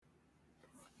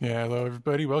Yeah, hello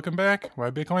everybody. Welcome back. Why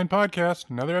Bitcoin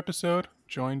Podcast. Another episode.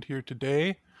 Joined here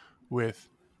today with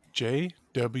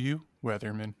JW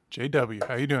Weatherman. JW,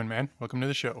 how you doing, man? Welcome to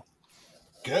the show.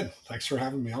 Good. Thanks for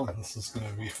having me on. This is going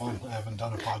to be fun. I haven't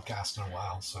done a podcast in a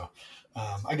while, so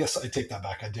I guess I take that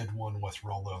back. I did one with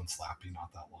Rollo and Slappy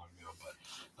not that long ago,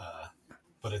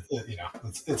 but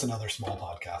it's another small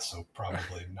podcast, so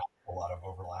probably not a lot of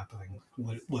overlapping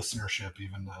listenership,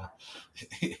 even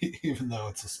though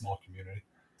it's a small community.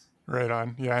 Right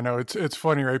on. Yeah, I know it's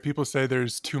funny, right? People say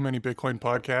there's too many Bitcoin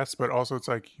podcasts, but also it's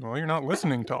like, well, you're not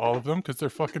listening to all of them because they're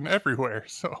fucking everywhere.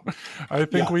 So I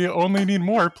think Yeah, we only need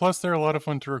more. Plus, they're a lot of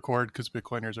fun to record because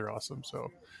Bitcoiners are awesome. So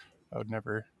I would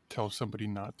never tell somebody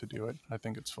not to do it. I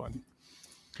think it's fun.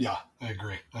 yeah, I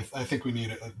agree. I think we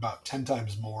need about 10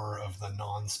 times more of the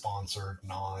non-sponsored,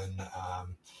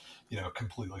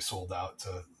 completely sold out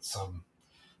to some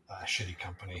shitty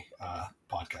company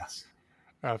podcast.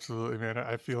 Absolutely, man.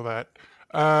 I feel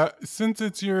that. Since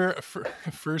it's your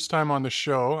first time on the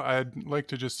show, I'd like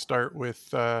to just start with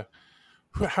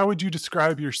how would you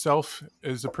describe yourself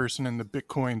as a person in the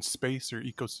Bitcoin space or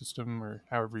ecosystem or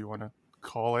however you want to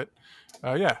call it?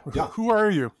 Yeah, Yeah. who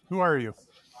are you? Who are you?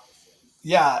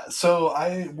 Yeah, so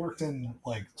I worked in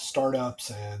like startups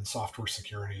and software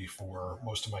security for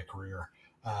most of my career,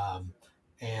 um,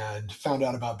 and found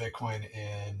out about Bitcoin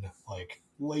in like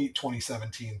late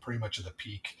 2017, pretty much at the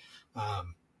peak.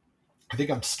 Um, I think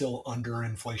I'm still under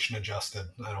inflation adjusted.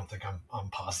 I don't think I'm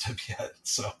positive yet.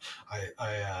 So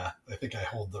I think I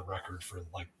hold the record for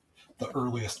like the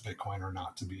earliest Bitcoiner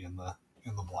not to be in the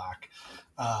black.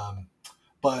 Um,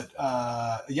 but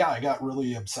I got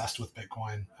really obsessed with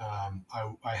Bitcoin.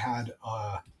 I had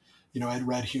I'd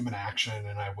read Human Action,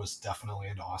 and I was definitely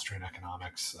into Austrian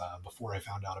economics before I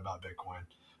found out about Bitcoin.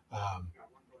 Um,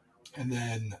 and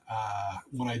then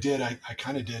when I did, I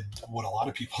kind of did what a lot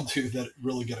of people do that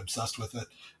really get obsessed with it.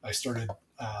 I started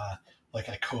I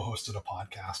co-hosted a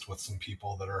podcast with some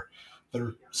people that are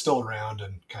still around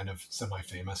and kind of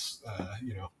semi-famous,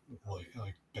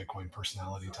 like Bitcoin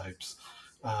personality types.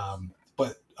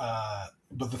 But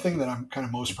the thing that I'm kind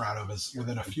of most proud of is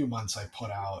within a few months I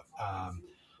put out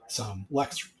some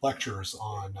lectures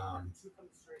on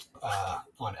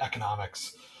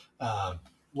economics. Um,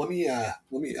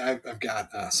 I've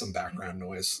got some background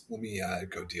noise. Let me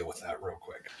go deal with that real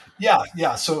quick.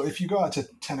 Yeah. So if you go out to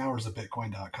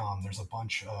 10hoursofbitcoin.com, there's a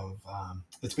bunch of,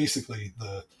 it's basically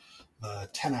the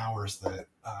 10 hours that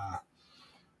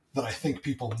I think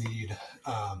people need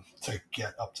to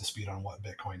get up to speed on what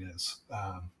Bitcoin is.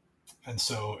 And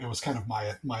so it was kind of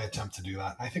my attempt to do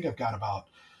that. I think I've got about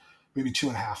maybe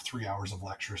 2.5, 3 hours of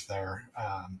lectures there.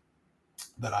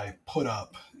 That I put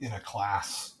up in a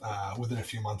class within a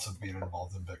few months of being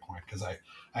involved in Bitcoin, because I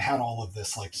had all of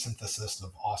this like synthesis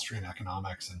of Austrian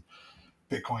economics and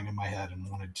Bitcoin in my head and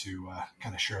wanted to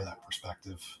kind of share that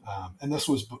perspective. And this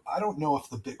was, I don't know if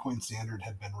the Bitcoin standard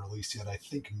had been released yet. I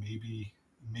think maybe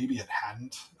it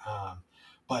hadn't,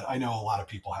 but I know a lot of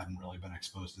people hadn't really been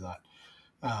exposed to that.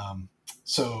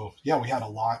 So yeah, we had a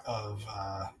lot of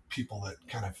people that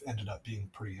kind of ended up being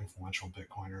pretty influential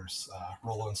Bitcoiners.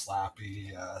 Rollo and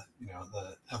Slappy,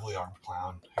 the heavily armed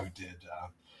clown who did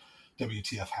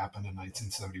WTF happened in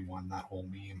 1971, that whole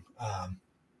meme.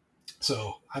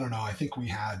 So I don't know. I think we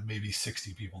had maybe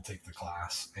 60 people take the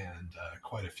class, and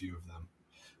quite a few of them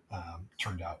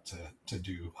turned out to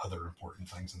do other important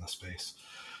things in the space.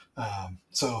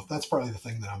 So that's probably the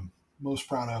thing that I'm most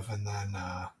proud of. And then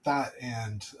that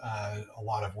and a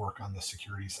lot of work on the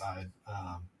security side.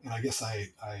 And I guess I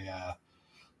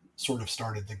sort of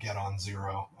started the Get on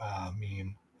Zero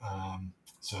meme.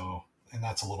 And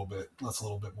that's a little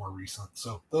bit more recent.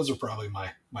 So those are probably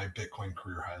my Bitcoin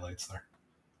career highlights there.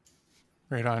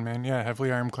 Right on, man. Yeah, heavily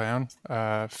armed clown.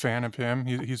 Fan of him.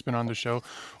 He's been on the show.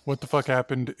 What the fuck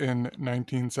happened in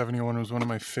 1971 was one of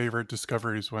my favorite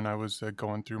discoveries when I was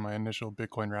going through my initial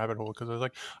Bitcoin rabbit hole, because I was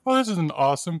like, oh, this is an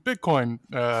awesome Bitcoin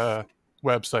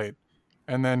website.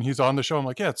 And then he's on the show. I'm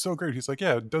like, yeah, it's so great. He's like,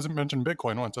 yeah, it doesn't mention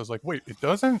Bitcoin once. I was like, wait, it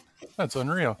doesn't? That's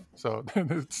unreal. So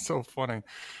it's so funny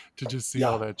to just see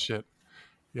all Yeah. that shit.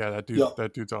 Yeah, Yep.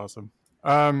 that dude's awesome.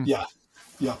 Yeah.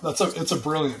 Yeah, it's a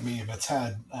brilliant meme. It's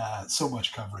had so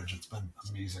much coverage. It's been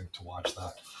amazing to watch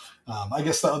that. I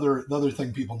guess the other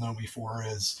thing people know me for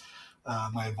is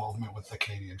my involvement with the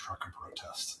Canadian trucker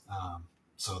protest.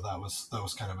 So that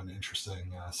was kind of an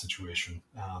interesting situation.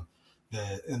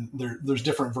 And there's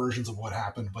different versions of what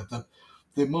happened, but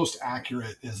the most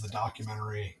accurate is the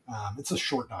documentary. It's a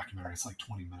short documentary. It's like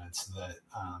 20 minutes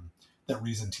that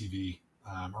Reason TV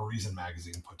or Reason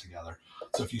Magazine put together.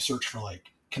 So if you search for like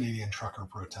Canadian trucker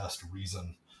protest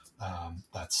Reason,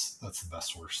 That's the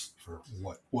best source for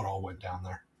what all went down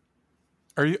there.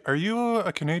 Are you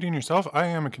a Canadian yourself? I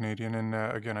am a Canadian, and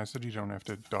again, I said you don't have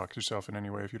to dox yourself in any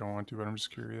way if you don't want to, but I'm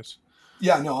just curious.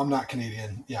 Yeah, no, I'm not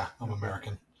Canadian. Yeah, I'm Okay,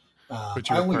 American. but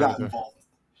you I were only part of got the. involved.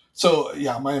 So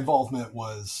yeah, my involvement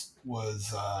was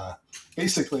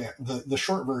basically the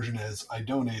short version is I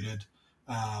donated.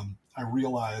 I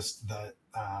realized that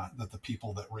the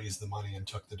people that raised the money and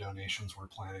took the donations were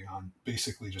planning on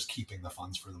basically just keeping the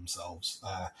funds for themselves.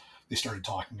 They started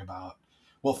talking about,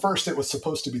 well, first it was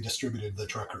supposed to be distributed to the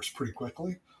truckers pretty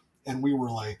quickly, and we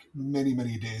were like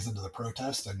many days into the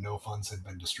protest and no funds had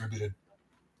been distributed.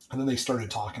 And then they started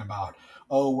talking about,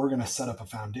 oh, we're going to set up a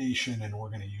foundation and we're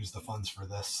going to use the funds for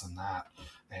this and that.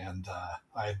 And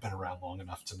I had been around long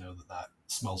enough to know that that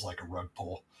smells like a rug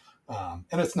pull.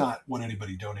 And it's not what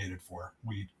anybody donated for.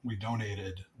 We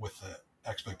donated with the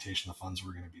expectation the funds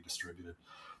were going to be distributed.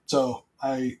 So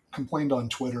I complained on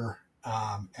Twitter,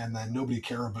 and then Nobody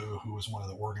Caribou, who was one of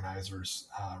the organizers,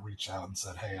 reached out and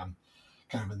said, hey, I'm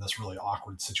kind of in this really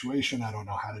awkward situation. I don't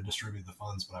know how to distribute the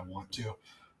funds, but I want to.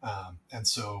 And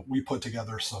so we put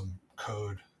together some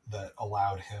code that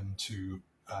allowed him to,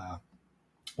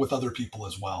 with other people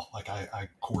as well. Like I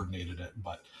coordinated it,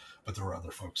 but there were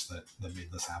other folks that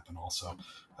made this happen also.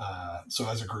 So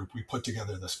as a group, we put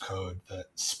together this code that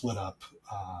split up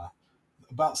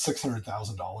about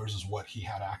 $600,000 is what he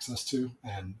had access to,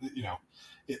 and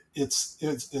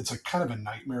it's a kind of a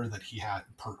nightmare that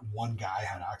one guy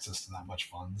had access to that much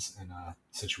funds in a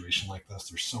situation like this.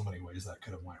 There's so many ways that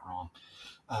could have went wrong.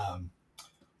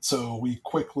 So we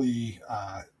quickly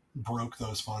broke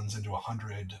those funds into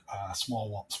 100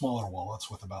 smaller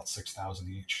wallets with about 6,000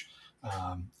 each,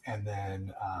 and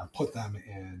then put them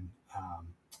in.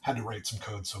 Had to write some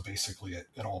code, so basically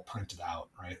it all printed out,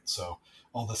 right? So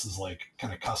all this is like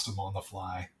kind of custom on the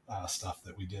fly stuff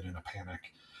that we did in a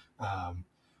panic.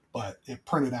 But it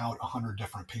printed out 100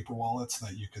 different paper wallets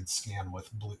that you could scan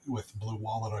with Blue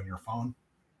Wallet on your phone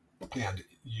and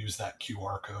use that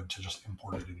QR code to just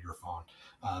import it into your phone.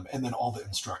 And then all the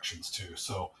instructions too.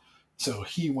 So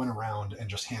he went around and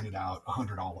just handed out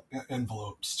 100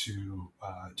 envelopes to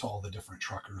all the different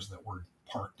truckers that were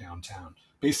parked downtown.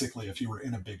 Basically, if you were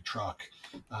in a big truck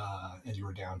and you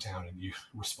were downtown and you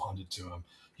responded to him,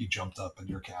 he jumped up in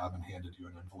your cab and handed you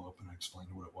an envelope and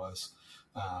explained what it was.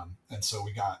 And so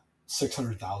we got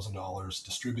 $600,000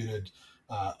 distributed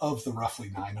of the roughly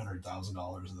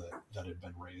 $900,000 that had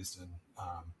been raised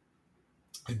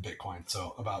in Bitcoin.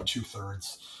 So about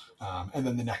 2/3. And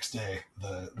then the next day,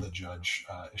 the judge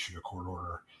issued a court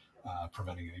order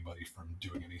preventing anybody from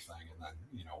doing anything, and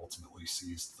then ultimately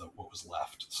seized what was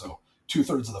left. So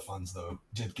 2/3 of the funds, though,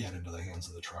 did get into the hands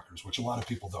of the truckers, which a lot of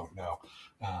people don't know.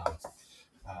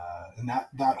 And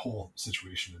that whole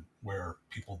situation where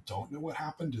people don't know what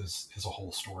happened is a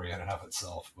whole story in and of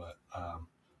itself. But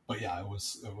yeah,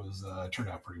 it turned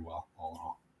out pretty well all in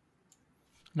all.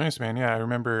 Nice, man. Yeah, I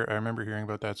remember hearing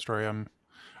about that story.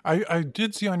 I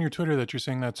did see on your Twitter that you're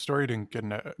saying that story didn't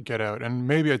get out, and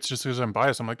maybe it's just because I'm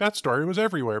biased. I'm like, that story was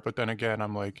everywhere, but then again,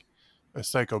 I'm like a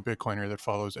psycho Bitcoiner that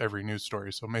follows every news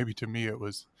story, so maybe to me it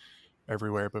was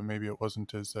everywhere, but maybe it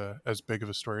wasn't as big of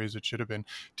a story as it should have been.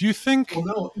 Do you think?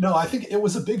 Well, no, I think it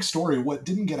was a big story. What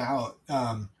didn't get out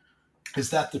is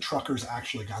that the truckers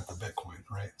actually got the Bitcoin,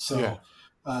 right? Yeah,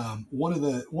 So one of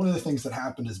the things that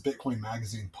happened is Bitcoin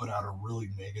Magazine put out a really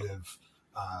negative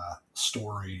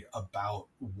story about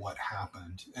what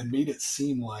happened and made it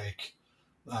seem like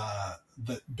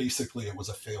that basically it was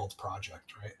a failed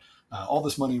project, right? All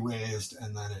this money raised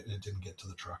and then it didn't get to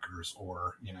the truckers,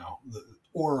 or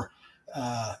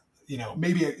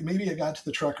maybe it got to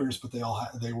the truckers, but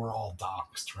they were all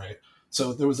doxxed, right?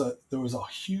 So there was a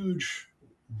huge,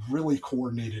 really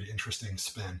coordinated, interesting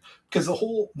spin, because the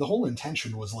whole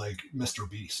intention was like Mr.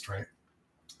 Beast, right?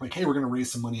 Like, hey, we're going to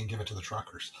raise some money and give it to the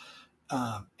truckers.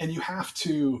 And you have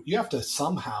to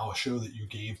somehow show that you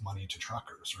gave money to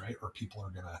truckers, right? Or people are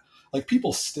gonna, like,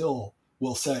 people still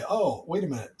will say, "Oh, wait a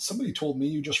minute, somebody told me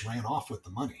you just ran off with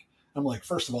the money." I'm like,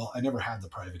 first of all, I never had the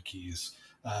private keys.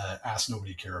 Ask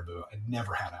Nobody Caribou. I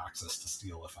never had access to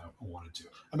steal if I wanted to.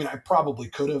 I mean, I probably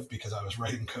could have because I was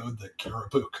writing code that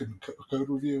Caribou couldn't code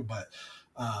review, but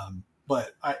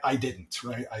I didn't.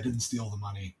 Right? I didn't steal the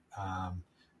money.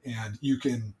 And you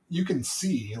can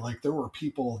see, like, there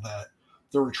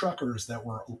were truckers that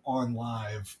were on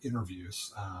live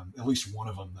interviews, at least one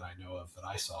of them that I know of that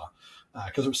I saw,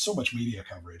 because there was so much media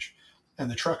coverage, and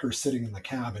the trucker's sitting in the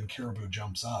cab and Caribou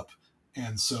jumps up.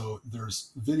 And so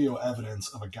there's video evidence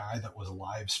of a guy that was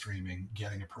live streaming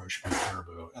getting approached by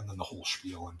Caribou, and then the whole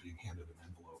spiel and being handed an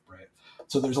envelope, right?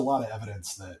 So there's a lot of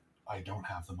evidence that I don't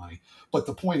have the money. But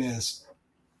the point is,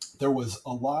 there was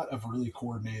a lot of really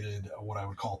coordinated, what I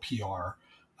would call PR,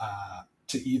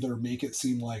 to either make it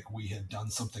seem like we had done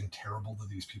something terrible to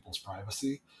these people's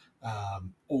privacy,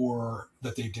 or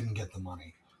that they didn't get the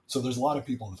money. So there's a lot of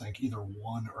people that think either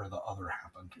one or the other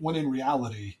happened, when in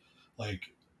reality,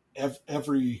 like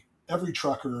every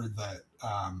trucker that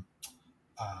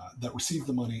received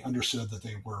the money understood that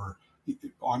they were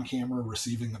on camera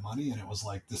receiving the money, and it was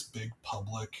like this big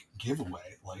public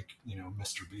giveaway, like,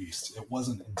 Mr. Beast. It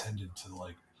wasn't intended to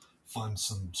like fund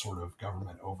some sort of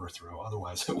government overthrow.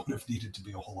 Otherwise it would have needed to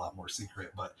be a whole lot more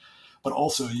secret. But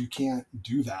also, you can't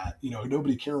do that.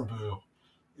 Nobody Caribou,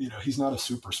 he's not a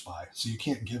super spy, so you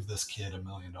can't give this kid $1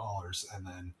 million and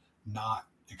then not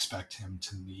expect him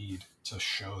to need to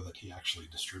show that he actually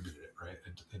distributed it, right?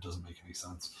 It doesn't make any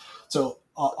sense. So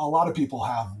a lot of people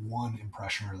have one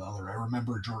impression or the other. I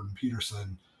remember Jordan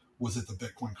Peterson was at the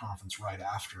Bitcoin conference right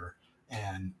after,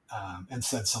 and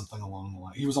said something along the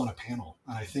line. He was on a panel,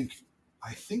 and I think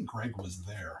Greg was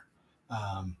there.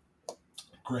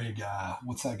 Greg,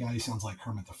 what's that guy? He sounds like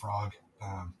Kermit the Frog.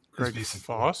 Greg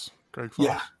Foss.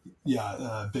 Yeah,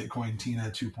 Bitcoin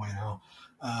Tina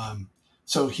 2.0.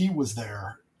 So he was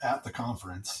there at the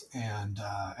conference, and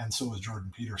so was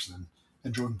Jordan Peterson.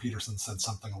 And Jordan Peterson said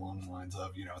something along the lines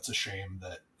of, it's a shame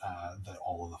that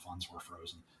all of the funds were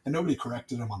frozen, and nobody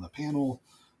corrected him on the panel.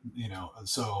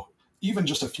 So even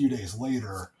just a few days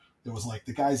later, it was like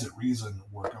the guys at Reason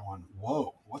were going,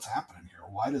 "Whoa, what's happening here?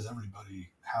 Why does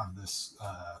everybody have this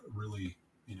really,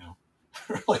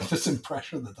 like this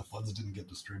impression that the funds didn't get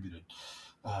distributed?"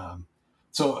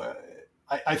 So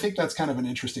I think that's kind of an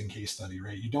interesting case study,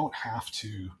 right? You don't have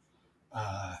to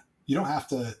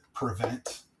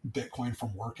prevent Bitcoin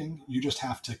from working. You just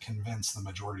have to convince the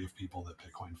majority of people that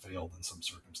Bitcoin failed in some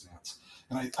circumstance.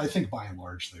 And I think by and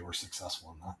large they were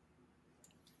successful in that.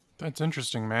 That's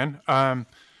interesting, man.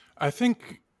 I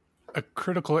think a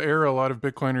critical error a lot of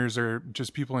Bitcoiners, or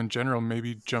just people in general,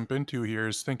 maybe jump into here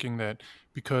is thinking that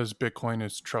because Bitcoin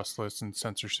is trustless and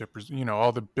censorship,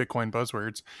 all the Bitcoin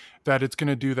buzzwords, that it's going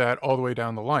to do that all the way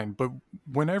down the line. But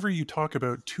whenever you talk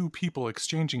about two people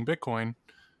exchanging Bitcoin,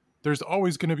 there's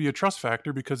always going to be a trust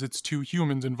factor because it's two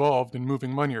humans involved in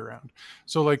moving money around.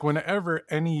 So like whenever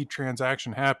any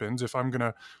transaction happens, if I'm going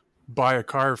to buy a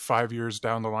car 5 years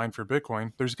down the line for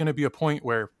Bitcoin, there's going to be a point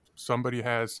where somebody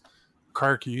has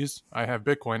car keys, I have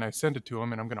Bitcoin, I send it to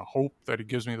him, and I'm going to hope that he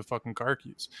gives me the fucking car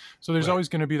keys. So there's always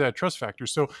going to be that trust factor.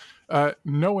 So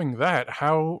knowing that,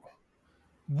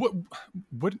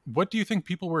 what do you think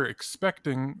people were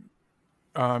expecting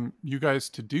you guys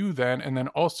to do then? And then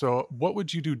also, what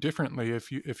would you do differently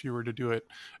if you were to do it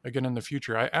again in the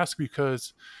future? I ask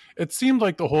because it seemed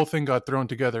like the whole thing got thrown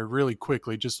together really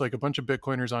quickly. Just like a bunch of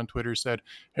Bitcoiners on Twitter said,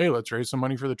 "Hey, let's raise some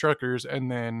money for the truckers,"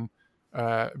 and then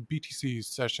BTC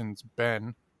Sessions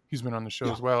Ben, he's been on the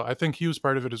show as well. I think he was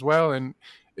part of it as well, and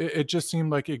it just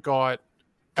seemed like it got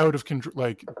out of control.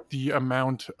 Like the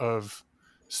amount of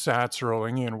sats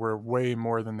rolling in were way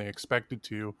more than they expected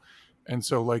to. And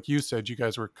so, like you said, you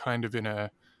guys were kind of in a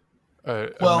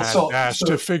mad dash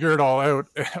to figure it all out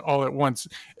all at once.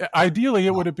 Ideally,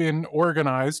 it would have been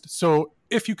organized. So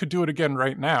if you could do it again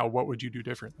right now, what would you do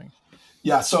differently?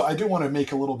 Yeah, so I do want to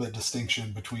make a little bit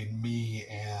distinction between me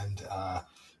and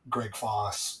Greg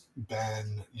Foss,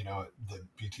 Ben, the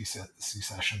BTC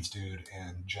Sessions dude,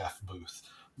 and Jeff Booth.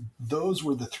 Those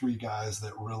were the three guys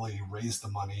that really raised the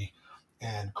money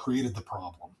and created the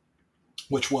problem,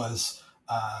 which was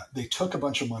they took a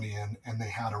bunch of money in and they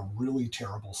had a really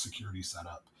terrible security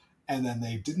setup. And then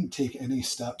they didn't take any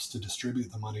steps to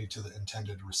distribute the money to the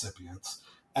intended recipients.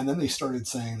 And then they started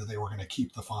saying that they were going to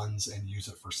keep the funds and use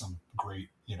it for some great,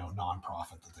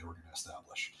 nonprofit that they were going to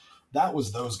establish. That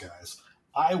was those guys.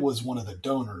 I was one of the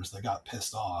donors that got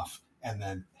pissed off and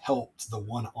then helped the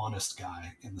one honest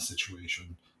guy in the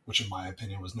situation, which in my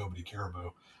opinion was Nobody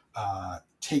Caribou,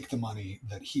 take the money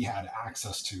that he had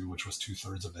access to, which was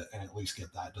 2/3 of it, and at least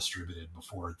get that distributed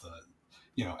before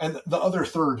and the other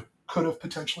third could have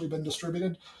potentially been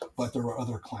distributed, but there were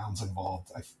other clowns involved.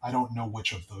 I don't know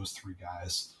which of those three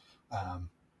guys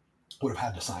would have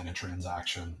had to sign a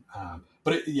transaction.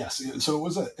 So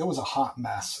it was a hot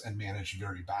mess and managed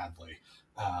very badly.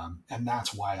 And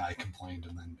that's why I complained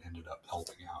and then ended up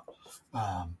helping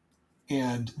out.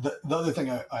 And the other thing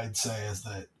I'd say is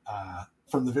that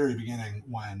from the very beginning,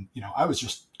 when I was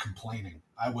just complaining,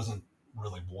 I wasn't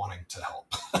really wanting to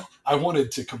help. I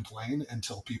wanted to complain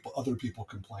until other people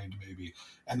complained maybe,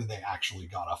 and then they actually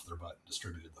got off their butt and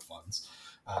distributed the funds.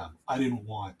 I didn't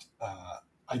want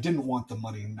I didn't want the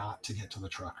money not to get to the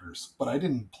truckers, but I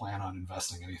didn't plan on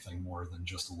investing anything more than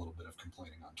just a little bit of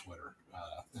complaining on Twitter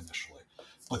initially.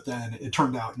 But then it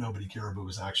turned out Nobody Caribou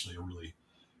was actually a really,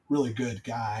 really good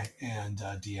guy, and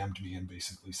DM'd me and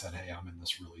basically said, "Hey, I'm in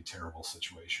this really terrible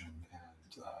situation,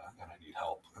 and I need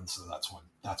help." And so that's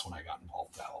when I got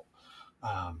involved to help.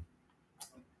 Um,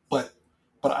 but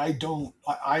I don't.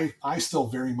 I still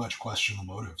very much question the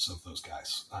motives of those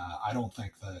guys. I don't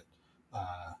think that.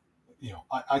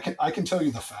 I can tell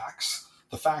you the facts.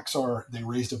 The facts are they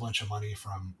raised a bunch of money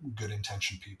from good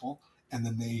intentioned people, and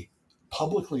then they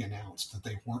publicly announced that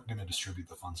they weren't going to distribute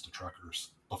the funds to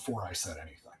truckers before I said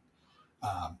anything.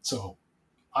 So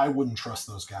I wouldn't trust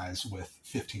those guys with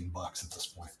 $15 at this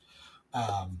point.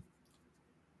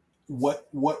 What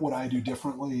would I do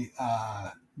differently?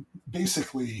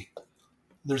 Basically,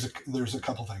 there's a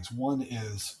couple things. One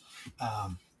is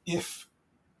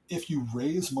if you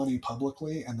raise money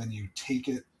publicly and then you take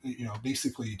it,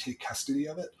 basically you take custody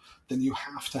of it, then you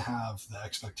have to have the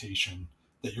expectation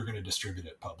that you're going to distribute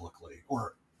it publicly,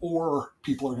 or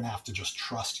people are going to have to just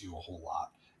trust you a whole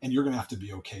lot, and you're going to have to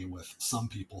be okay with some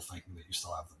people thinking that you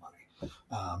still have the money.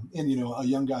 And a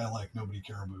young guy like Nobody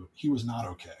Caribou, he was not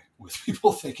okay with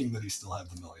people thinking that he still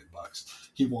had the $1 million.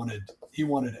 He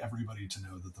wanted everybody to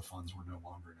know that the funds were no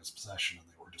longer in his possession and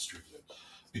they were distributed,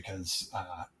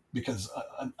 because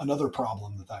another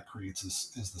problem that creates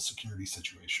is the security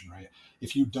situation, right?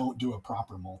 If you don't do a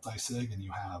proper multi-sig and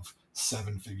you have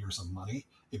 7 figures of money,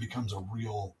 it becomes a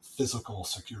real physical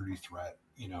security threat,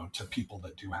 to people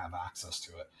that do have access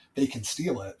to it. They can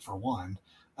steal it, for one,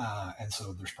 and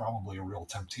so there's probably a real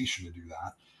temptation to do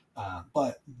that.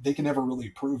 But they can never really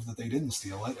prove that they didn't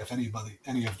steal it if any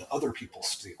of the other people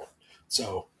steal it.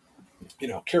 So,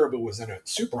 Caribou was in a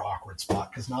super awkward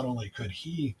spot because not only could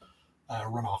he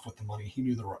run off with the money, he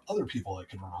knew there were other people that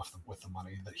could run off with the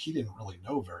money that he didn't really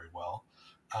know very well.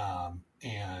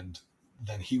 And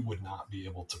then he would not be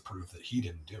able to prove that he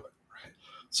didn't do it. Right.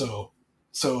 So,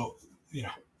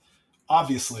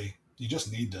 obviously you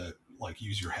just need to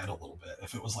use your head a little bit.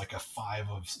 If it was like a 5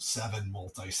 of 7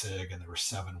 multi-sig and there were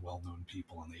 7 well-known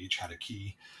people and they each had a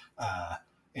key,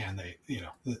 and they,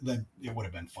 then it would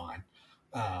have been fine.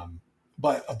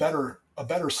 But a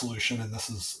better solution, and this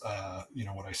is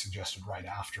what I suggested right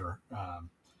after,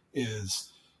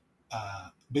 is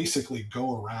basically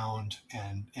go around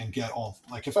and get all,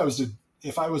 if I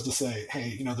was to say,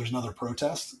 hey, there's another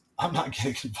protest, I'm not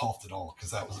getting involved at all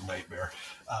because that was a nightmare.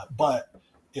 But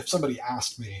if somebody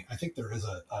asked me, I think there is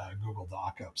a Google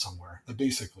Doc up somewhere that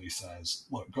basically says,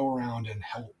 look, go around and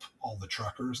help all the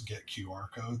truckers get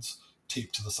QR codes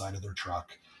taped to the side of their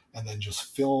truck, and then just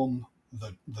film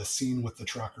the scene with the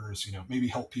truckers, maybe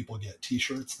help people get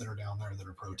t-shirts that are down there that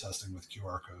are protesting with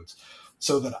QR codes,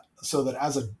 so that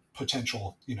as a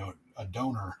potential, a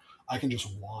donor, I can just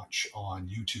watch on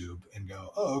YouTube and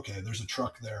go, oh, okay, there's a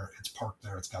truck there. It's parked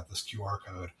there. It's got this QR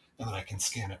code. And then I can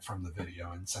scan it from the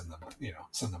video and send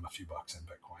them a few bucks in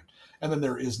Bitcoin. And then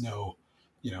there is no,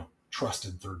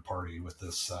 trusted third party with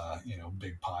this,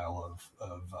 big pile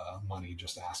of money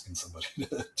just asking somebody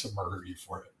to murder you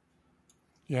for it.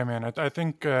 Yeah, man. I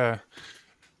think the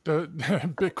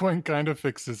Bitcoin kind of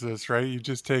fixes this, right? You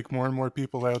just take more and more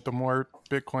people out. The more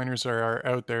Bitcoiners are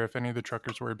out there. If any of the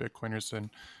truckers were Bitcoiners,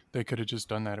 then they could have just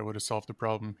done that. It would have solved the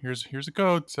problem. Here's a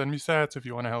code. Send me sats if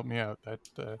you want to help me out.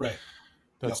 Right.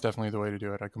 That's definitely the way to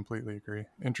do it. I completely agree.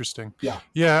 Interesting. Yeah.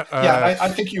 Yeah. I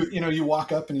think you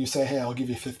walk up and you say, hey, I'll give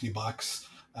you $50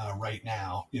 right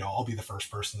now. I'll be the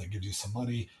first person that gives you some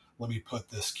money. Let me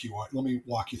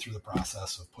walk you through the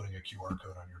process of putting a QR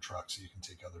code on your truck so you can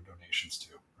take other donations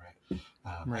too. Right.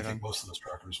 I think most of those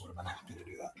truckers would have been happy to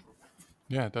do that.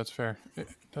 Yeah, that's fair.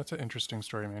 That's an interesting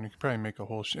story, man. You could probably make a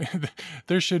whole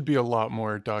there should be a lot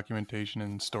more documentation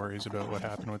and stories about what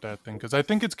happened with that thing, because I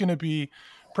think it's going to be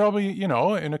probably,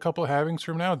 in a couple of halvings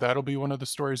from now, that'll be one of the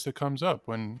stories that comes up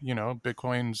when,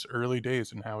 Bitcoin's early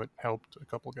days and how it helped a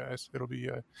couple guys. It'll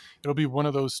be one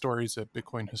of those stories that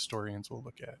Bitcoin historians will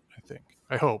look at,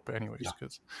 I hope anyways,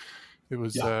 because it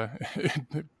was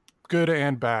good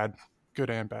and bad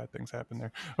things happen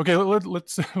there. Okay,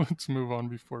 let's move on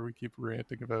before we keep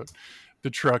ranting about the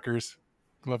truckers.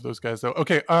 Love those guys though.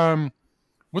 Okay,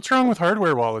 what's wrong with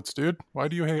hardware wallets, dude? Why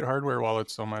do you hate hardware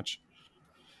wallets so much?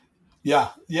 Yeah.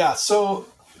 So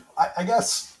I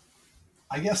guess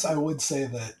I would say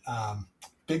that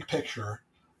big picture,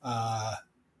 I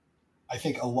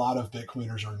think a lot of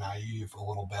Bitcoiners are naive a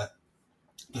little bit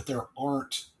that there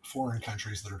aren't foreign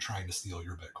countries that are trying to steal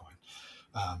your Bitcoin.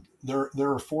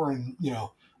 There are foreign,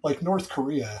 like North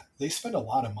Korea, they spend a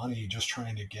lot of money just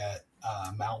trying to get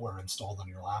malware installed on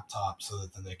your laptop so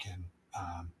that then they can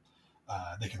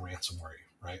ransomware you,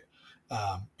 right?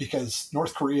 Because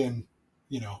North Korean,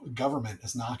 government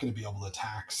is not going to be able to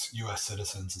tax U.S.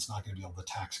 citizens. It's not going to be able to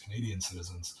tax Canadian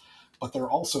citizens. But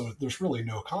there's really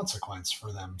no consequence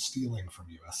for them stealing from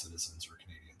U.S. citizens or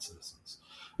Canadian citizens.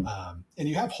 And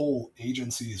you have whole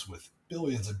agencies with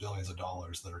billions and billions of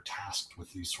dollars that are tasked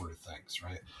with these sort of things,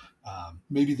 right?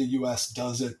 Maybe the U.S.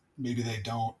 does it, maybe they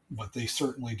don't, but they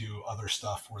certainly do other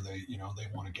stuff where they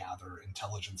want to gather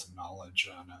intelligence and knowledge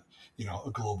on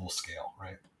a global scale,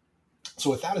 right?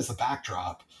 So with that as the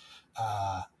backdrop,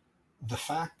 the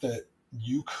fact that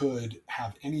you could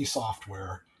have any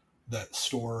software that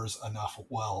stores enough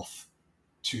wealth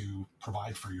to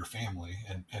provide for your family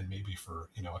and maybe for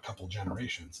a couple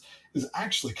generations is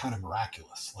actually kind of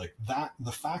miraculous. Like that,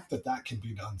 the fact that that can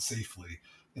be done safely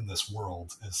in this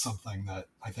world is something that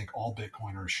I think all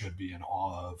Bitcoiners should be in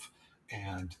awe of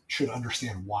and should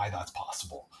understand why that's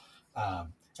possible.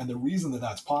 And the reason that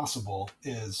that's possible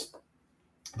is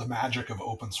the magic of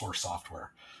open source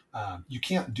software. You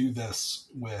can't do this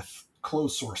with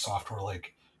closed source software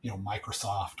like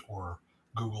Microsoft or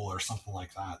Google or something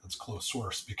like that that's closed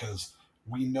source, because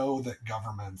we know that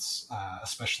governments,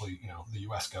 especially the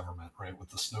U.S. government, right, with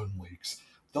the Snowden leaks,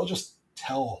 they'll just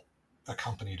tell a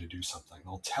company to do something.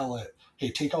 They'll tell it, hey,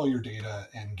 take all your data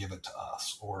and give it to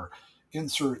us, or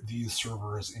insert these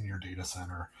servers in your data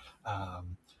center,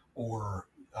 or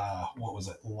what was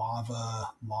it,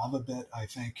 LavaBit, I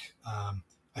think.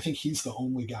 I think he's the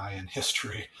only guy in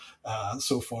history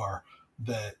so far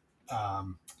that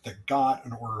that got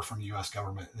an order from the U.S.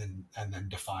 government and then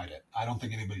defied it. I don't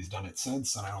think anybody's done it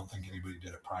since, and I don't think anybody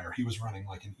did it prior. He was running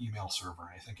like an email server, and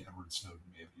I think Edward Snowden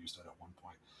may have used it at one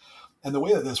point. And the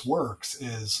way that this works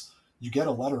is you get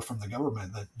a letter from the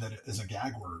government that is a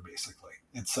gag order, basically.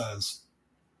 It says,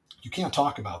 you can't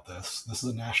talk about this. This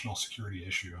is a national security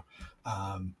issue.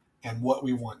 And what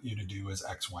we want you to do is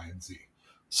X, Y, and Z.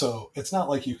 So it's not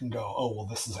like you can go, oh, well,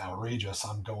 this is outrageous.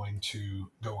 I'm going to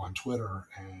go on Twitter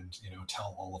and,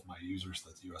 tell all of my users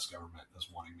that the U.S. government is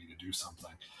wanting me to do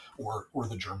something, or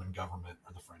the German government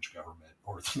or the French government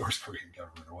or the North Korean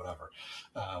government or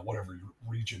whatever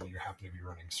region you happen to be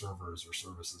running servers or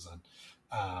services in.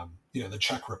 The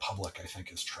Czech Republic, I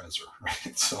think, is Trezor,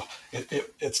 right? So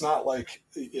it's not like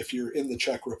if you're in the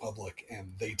Czech Republic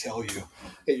and they tell you,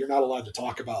 hey, you're not allowed to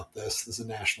talk about this. This is a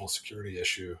national security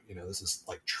issue. This is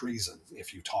like treason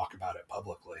if you talk about it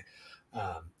publicly.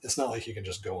 It's not like you can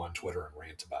just go on Twitter and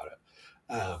rant about it.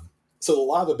 So the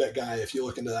LavaBit guy, if you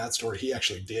look into that story, he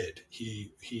actually did.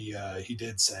 He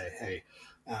did say, hey,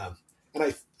 and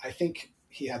I think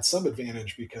he had some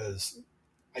advantage because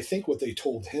I think what they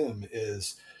told him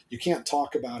is you can't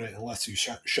talk about it unless you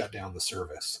shut down the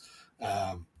service.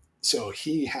 So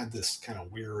he had this kind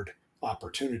of weird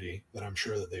opportunity that I'm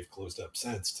sure that they've closed up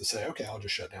since to say, okay, I'll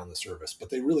just shut down the service.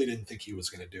 But they really didn't think he was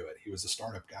going to do it. He was a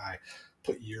startup guy,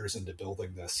 put years into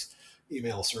building this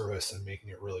email service and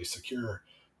making it really secure.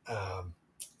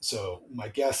 So my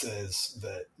guess is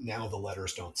that now the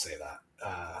letters don't say that.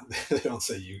 They don't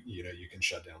say you can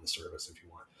shut down the service if you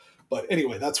want. But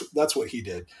anyway, that's what he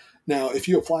did. Now, if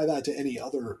you apply that to any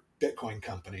other Bitcoin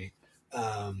company,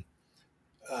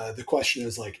 the question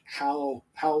is like how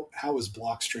is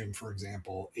Blockstream, for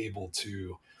example, able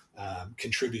to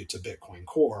contribute to Bitcoin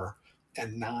Core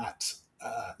and not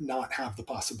have the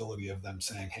possibility of them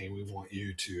saying, hey, we want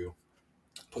you to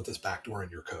put this backdoor in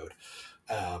your code.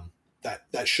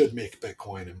 That should make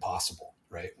Bitcoin impossible,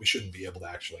 right? We shouldn't be able to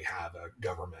actually have a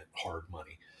government hard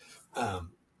money.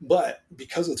 But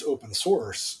because it's open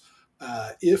source,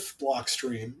 if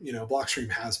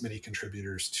Blockstream has many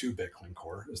contributors to Bitcoin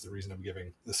Core, is the reason I'm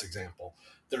giving this example.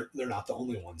 They're not the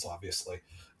only ones, obviously.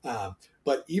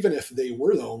 But even if they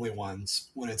were the only ones,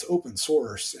 when it's open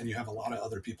source and you have a lot of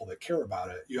other people that care about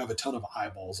it, you have a ton of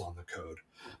eyeballs on the code.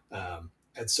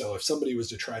 And so if somebody was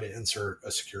to try to insert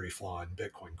a security flaw in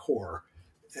Bitcoin Core,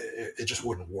 it just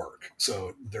wouldn't work.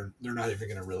 So they're not even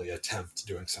going to really attempt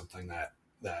doing something that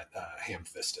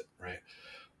ham-fisted, right?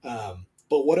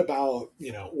 But what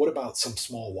about some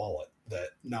small wallet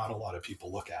that not a lot of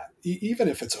people look at, even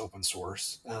if it's open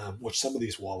source, which some of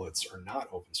these wallets are not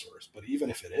open source, but even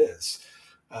if it is,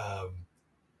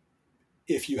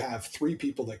 if you have 3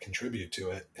 people that contribute to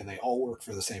it and they all work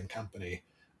for the same company,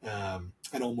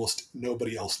 and almost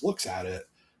nobody else looks at it,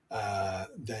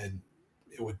 then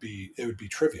it would be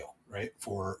trivial, right?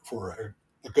 For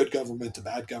a good government, a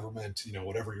bad government,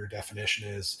 whatever your definition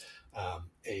is,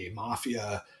 a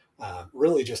mafia,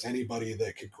 really just anybody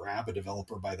that could grab a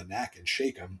developer by the neck and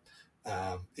shake them,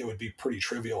 it would be pretty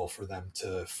trivial for them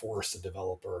to force a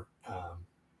developer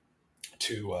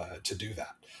to do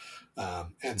that.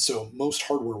 And so most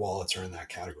hardware wallets are in that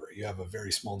category. You have a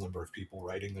very small number of people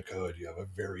writing the code. You have a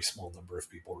very small number of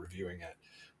people reviewing it,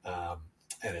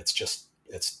 and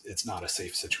it's not a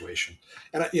safe situation.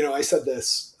 And I said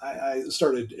this. I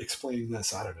started explaining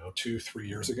this. I don't know 2-3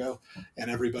 years ago,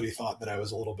 and everybody thought that I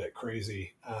was a little bit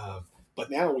crazy. But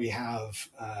now we have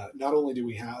not only do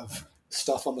we have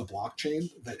stuff on the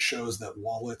blockchain that shows that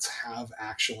wallets have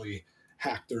actually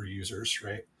hacked their users,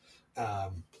 right?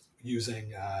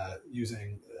 Using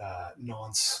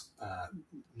nonce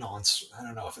nonce. I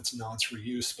don't know if it's nonce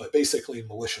reuse, but basically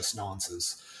malicious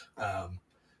nonces. Um,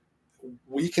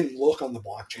 we can look on the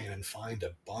blockchain and find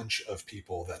a bunch of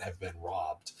people that have been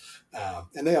robbed,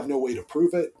 and they have no way to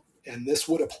prove it. And this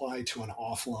would apply to an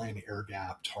offline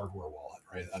air-gapped hardware wallet,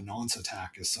 right? A nonce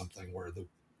attack is something where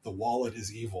the wallet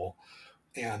is evil,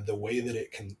 and the way that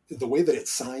it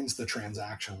signs the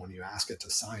transaction when you ask it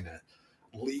to sign it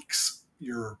leaks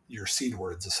your seed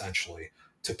words essentially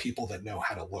to people that know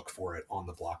how to look for it on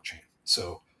the blockchain.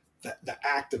 So that the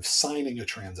act of signing a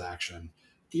transaction,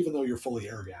 even though you're fully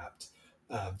air gapped,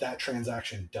 that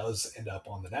transaction does end up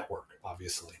on the network,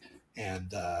 obviously,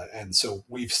 and so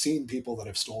we've seen people that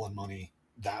have stolen money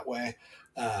that way,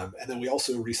 and then we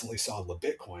also recently saw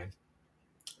LaBitcoin,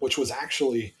 which was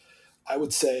actually, I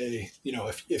would say,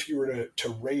 if you were to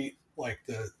rate like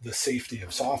the safety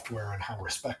of software and how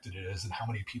respected it is and how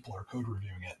many people are code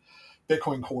reviewing it,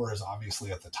 Bitcoin Core is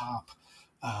obviously at the top.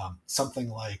 Something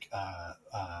like I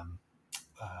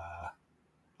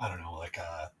don't know, like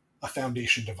a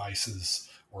Foundation Devices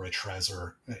or a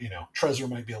Trezor. Trezor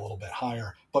might be a little bit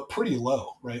higher, but pretty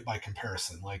low, right, by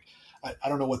comparison. Like, I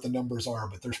don't know what the numbers are,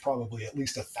 but there's probably at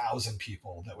least 1,000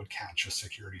 people that would catch a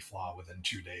security flaw within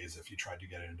 2 days if you tried to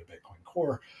get it into Bitcoin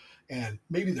Core. And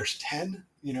maybe there's 10,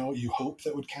 you hope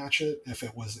that would catch it if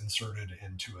it was inserted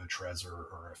into a Trezor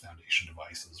or a Foundation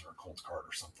Devices or a Cold Card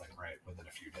or something, right, within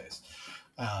a few days.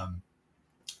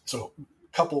 So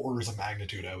a couple orders of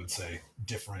magnitude, I would say,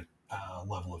 different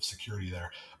level of security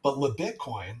there. But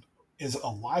LaBitcoin is a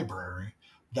library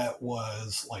that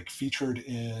was like featured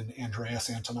in Andreas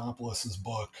Antonopoulos'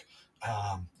 book,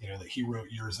 that he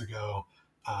wrote years ago.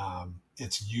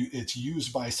 It's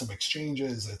used by some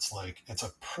exchanges. It's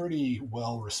a pretty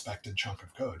well respected chunk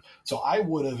of code. So I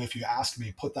would have, if you asked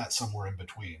me, put that somewhere in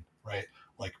between, right?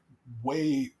 Like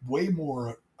way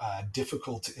more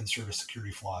difficult to insert a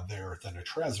security flaw there than a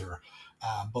Trezor,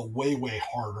 but way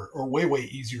harder or way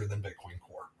easier than Bitcoin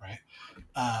Core, right?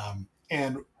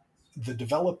 And the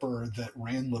developer that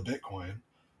ran LaBitcoin,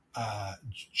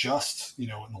 just in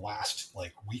the last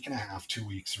like week and a half, 2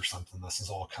 weeks or something, this has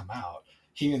all come out.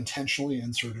 He intentionally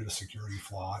inserted a security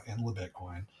flaw in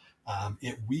LaBitcoin.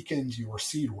 It weakened your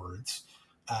seed words,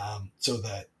 so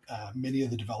that many of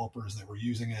the developers that were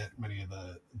using it, many of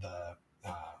the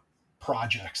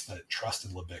projects that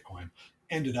trusted LaBitcoin,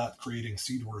 ended up creating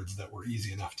seed words that were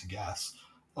easy enough to guess,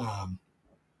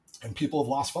 and people have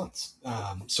lost funds.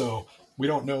 So we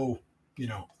don't know,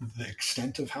 the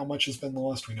extent of how much has been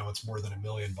lost. We know it's more than $1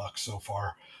 million so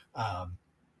far,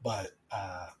 but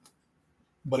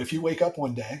if you wake up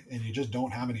one day and you just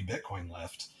don't have any Bitcoin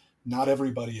left, not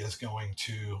everybody is going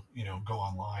to, go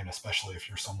online, especially if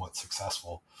you're somewhat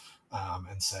successful,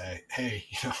 and say, hey,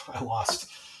 I lost,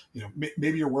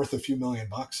 maybe you're worth a few $1 million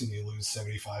and you lose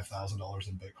 $75,000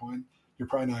 in Bitcoin. You're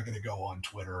probably not going to go on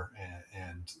Twitter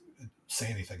and say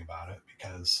anything about it,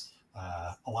 because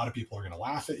a lot of people are going to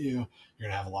laugh at you. You're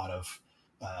going to have a lot of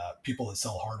people that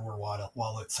sell hardware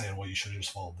wallets saying, well, you should have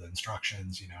just followed the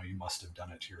instructions. You must have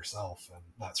done it to yourself and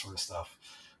that sort of stuff.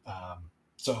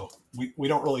 So we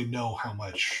don't really know how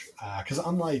much, because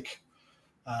unlike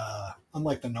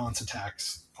the nonce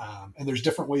attacks, and there's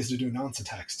different ways to do nonce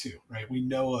attacks too, right? We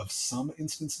know of some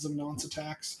instances of nonce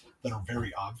attacks that are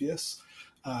very obvious,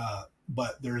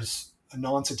 but there's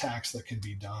nonce attacks that can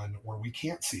be done where we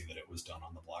can't see that it was done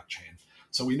on the blockchain.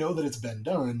 So we know that it's been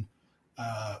done.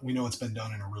 We know it's been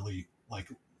done in a really like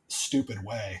stupid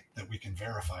way that we can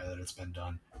verify that it's been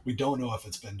done. We don't know if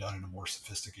it's been done in a more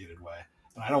sophisticated way.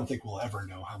 And I don't think we'll ever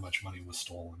know how much money was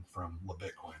stolen from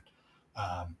LaBitcoin.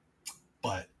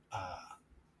 But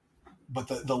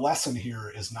the lesson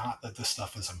here is not that this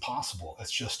stuff is impossible.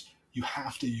 It's just you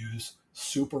have to use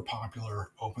super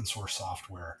popular open source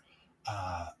software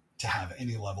to have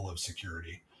any level of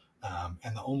security.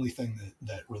 And the only thing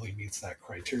that really meets that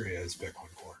criteria is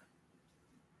Bitcoin Core.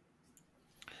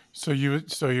 So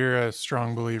you're a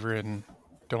strong believer in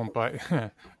don't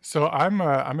buy. So I'm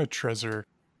a Trezor.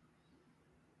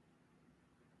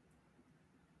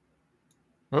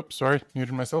 Oops, sorry,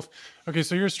 muted myself. Okay,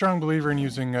 so you're a strong believer in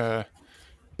using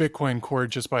Bitcoin Core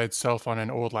just by itself on an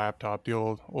old laptop, the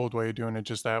old way of doing it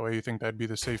just that way, you think that'd be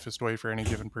the safest way for any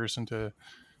given person to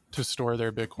store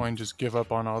their Bitcoin? Just give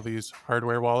up on all these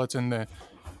hardware wallets? And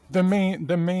the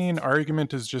main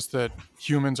argument is just that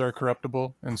humans are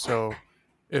corruptible, and so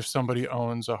if somebody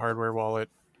owns a hardware wallet,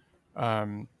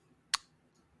 um,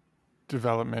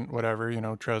 development, whatever,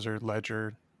 Trezor,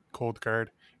 Ledger, Cold Card,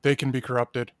 they can be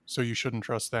corrupted. So you shouldn't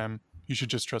trust them. You should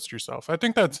just trust yourself. I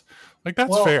think that's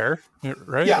Well, fair,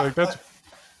 right? yeah. Like that's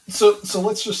So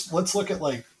let's look at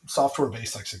like software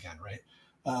basics again, right?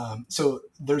 So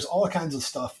there's all kinds of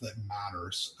stuff that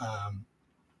matters.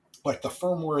 Like the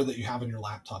firmware that you have in your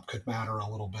laptop could matter a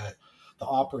little bit. The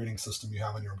operating system you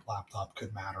have in your laptop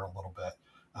could matter a little bit.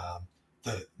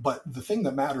 But the thing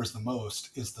that matters the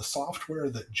most is the software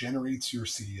that generates your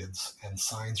seeds and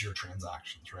signs your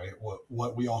transactions, right?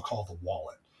 What we all call the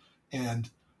wallet. And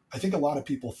I think a lot of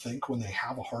people think when they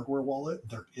have a hardware wallet,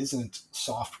 there isn't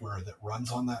software that runs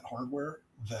on that hardware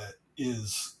that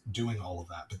is doing all of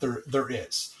that. But there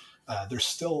is. There's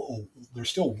still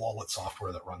wallet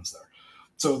software that runs there.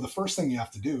 So the first thing you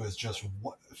have to do is just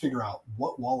figure out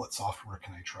what wallet software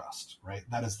can I trust, right?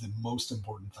 That is the most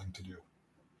important thing to do.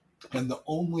 And the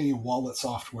only wallet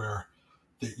software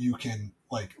that you can,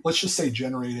 like, let's just say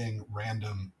generating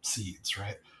random seeds,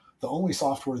 right? The only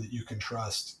software that you can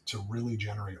trust to really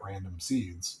generate random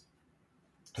seeds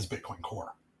is Bitcoin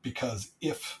Core. Because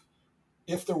if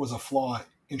there was a flaw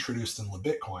introduced in the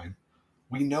Bitcoin,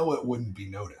 we know it wouldn't be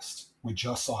noticed. We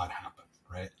just saw it happen,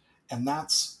 right? And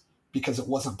that's because it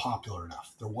wasn't popular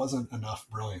enough. There wasn't enough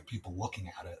brilliant people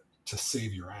looking at it to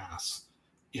save your ass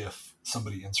if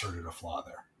somebody inserted a flaw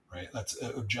there, right? That's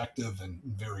objective and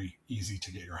very easy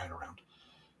to get your head around.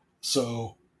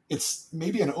 So it's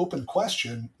maybe an open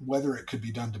question whether it could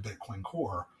be done to Bitcoin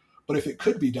Core, but if it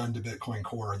could be done to Bitcoin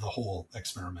Core, the whole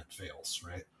experiment fails,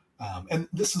 right? And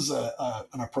this is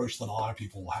an approach that a lot of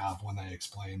people will have when they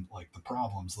explain like the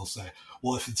problems. They'll say,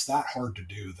 well, if it's that hard to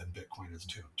do, then Bitcoin is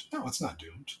doomed. No, it's not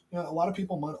doomed. A lot of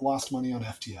people lost money on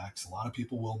FTX. A lot of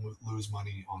people will lose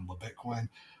money on Bitcoin.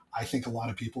 I think a lot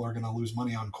of people are going to lose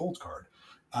money on Cold Card.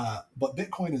 But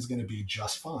Bitcoin is going to be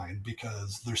just fine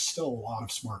because there's still a lot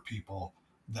of smart people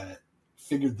that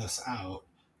figured this out.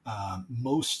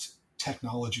 Most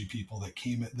technology people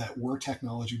that were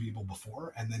technology people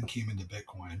before and then came into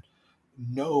Bitcoin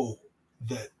know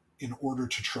that in order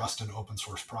to trust an open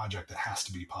source project, it has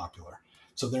to be popular.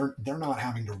 So they're not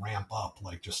having to ramp up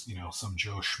like just some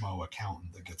Joe Schmo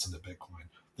accountant that gets into Bitcoin.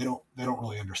 They don't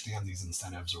really understand these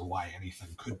incentives or why anything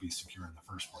could be secure in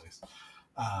the first place.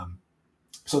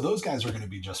 So those guys are going to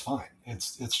be just fine.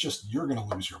 It's just you're going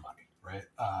to lose your money, right?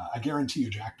 I guarantee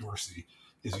you, Jack Dorsey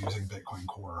is using Bitcoin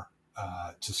Core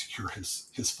to secure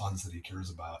his funds that he cares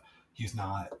about. He's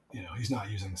not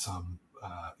using some.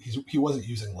 He wasn't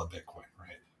using Bitcoin,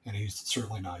 right? And he's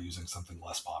certainly not using something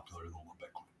less popular than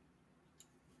Bitcoin.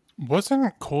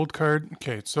 Wasn't Cold Card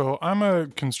okay? So I'm a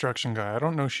construction guy. I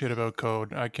don't know shit about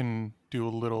code. I can do a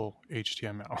little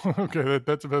HTML. Okay,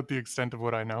 that's about the extent of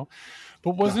what I know.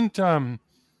 But wasn't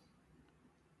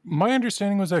my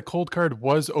understanding was that Cold Card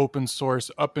was open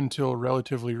source up until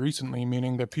relatively recently,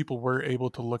 meaning that people were able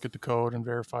to look at the code and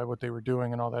verify what they were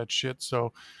doing and all that shit.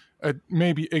 So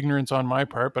maybe ignorance on my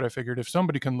part, but I figured if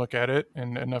somebody can look at it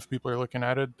and enough people are looking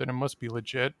at it, then it must be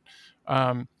legit.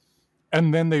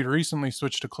 And then they recently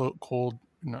switched to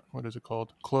what is it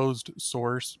called? Closed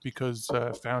source because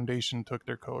Foundation took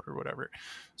their code or whatever.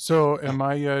 So am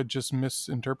I just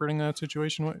misinterpreting that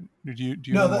situation? What do you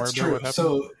No, know more that's about true. what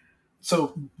happened?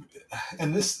 So,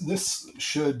 and this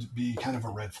should be kind of a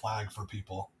red flag for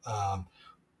people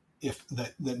if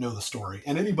that know the story,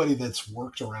 and anybody that's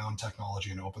worked around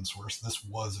technology and open source. This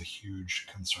was a huge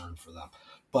concern for them,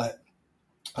 but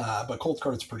Cold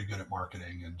Card's pretty good at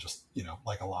marketing, and just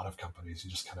like a lot of companies, you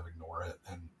just kind of ignore it,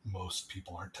 and most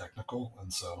people aren't technical,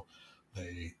 and so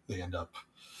they end up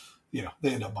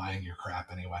buying your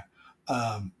crap anyway.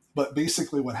 But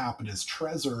basically, what happened is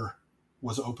Trezor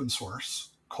was open source.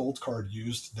 Cold Card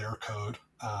used their code,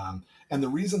 and the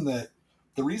reason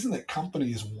that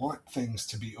companies want things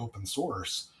to be open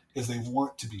source is they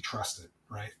want to be trusted,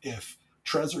 right? If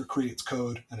Trezor creates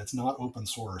code and it's not open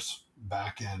source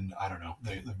back in, I don't know,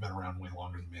 they've been around way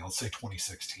longer than me. Let's say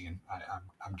 2016,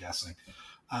 I'm guessing.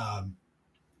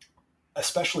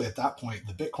 Especially at that point,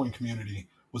 the Bitcoin community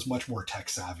was much more tech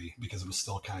savvy because it was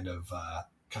still kind of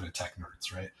tech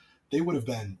nerds, right? They would have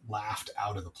been laughed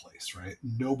out of the place, right?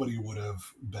 Nobody would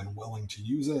have been willing to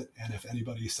use it. And if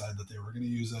anybody said that they were going to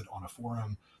use it on a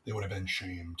forum, they would have been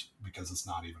shamed because it's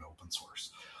not even open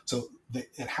source. So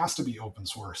it has to be open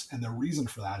source. And the reason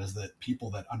for that is that people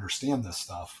that understand this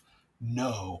stuff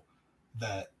know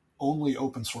that only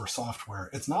open source software,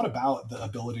 it's not about the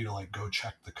ability to like go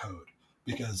check the code,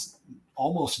 because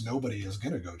almost nobody is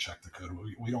going to go check the code.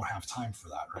 We don't have time for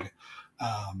that, right?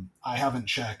 I haven't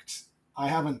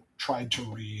tried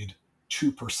to read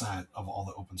 2% of all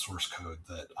the open source code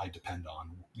that I depend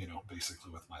on,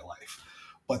 basically with my life.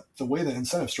 But the way the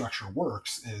incentive structure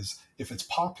works is if it's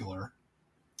popular,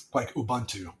 like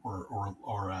Ubuntu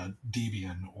or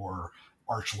Debian or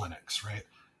Arch Linux, right?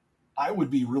 I would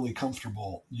be really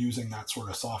comfortable using that sort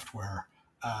of software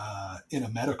in a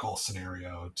medical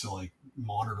scenario to like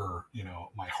monitor,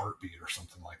 my heartbeat or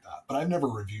something like that. But I've never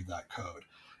reviewed that code.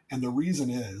 And the reason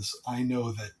is I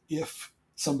know that if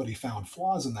somebody found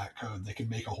flaws in that code, they can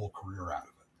make a whole career out of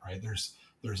it, right?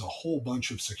 There's a whole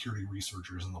bunch of security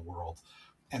researchers in the world.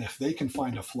 And if they can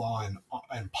find a flaw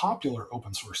in popular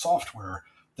open source software,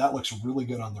 that looks really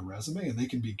good on the resume, and they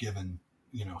can be given,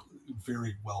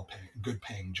 very good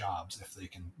paying jobs if they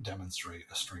can demonstrate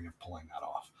a string of pulling that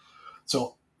off.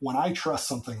 So when I trust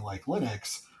something like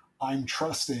Linux, I'm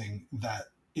trusting that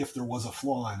if there was a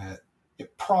flaw in it,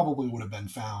 it probably would have been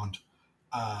found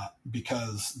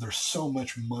because there's so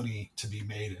much money to be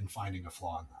made in finding a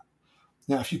flaw in that.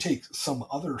 Now, if you take some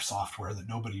other software that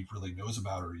nobody really knows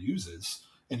about or uses,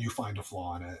 and you find a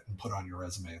flaw in it and put it on your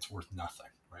resume, it's worth nothing,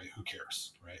 right? Who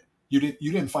cares, right? You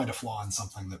didn't find a flaw in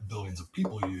something that billions of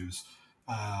people use.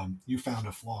 You found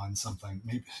a flaw in something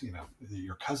maybe that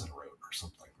your cousin wrote or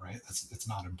something, right? It's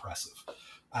not impressive.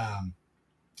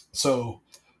 So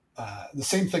the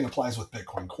same thing applies with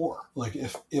Bitcoin Core. Like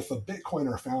if a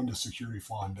Bitcoiner found a security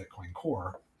flaw in Bitcoin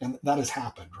Core, and that has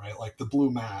happened, right? Like the Blue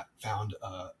Mat found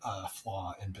a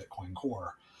flaw in Bitcoin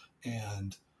Core,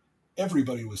 and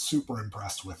everybody was super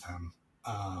impressed with him.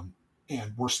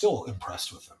 And we're still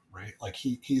impressed with him, right? Like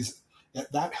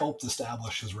that helped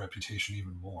establish his reputation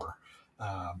even more.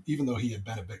 Even though he had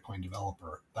been a Bitcoin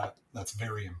developer, that's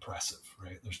very impressive,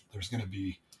 right? There's going to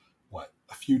be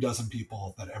a few dozen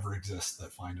people that ever exist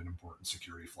that find an important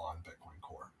security flaw in Bitcoin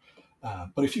Core.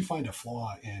 But if you find a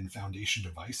flaw in foundation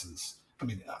devices, I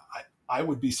mean, I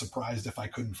would be surprised if I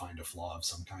couldn't find a flaw of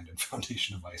some kind in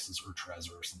foundation devices or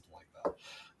Trezor or something like that,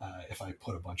 if I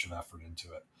put a bunch of effort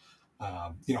into it.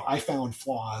 I found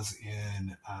flaws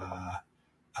in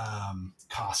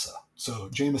Casa. So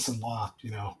Jameson Loft,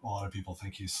 a lot of people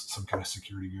think he's some kind of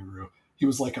security guru. He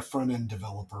was like a front-end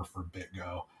developer for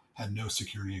BitGo, had no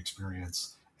security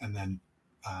experience, and then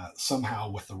somehow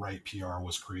with the right PR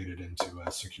was created into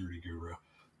a security guru,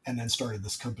 and then started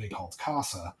this company called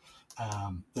Casa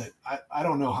that I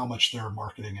don't know how much they're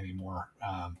marketing anymore.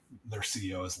 Their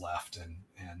CEO has left,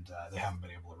 and they haven't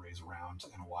been able to raise a round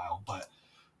in a while. But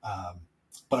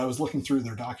I was looking through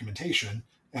their documentation,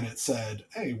 and it said,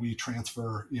 hey, we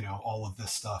transfer, all of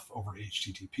this stuff over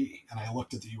HTTP. And I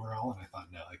looked at the URL and I thought,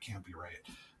 no, that can't be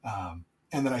right.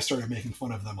 And then I started making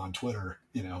fun of them on Twitter,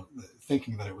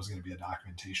 thinking that it was going to be a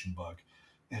documentation bug.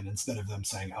 And instead of them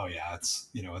saying, oh yeah, it's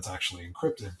actually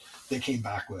encrypted, they came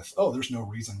back with, oh, there's no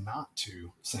reason not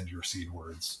to send your seed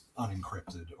words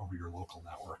unencrypted over your local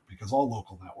network, because all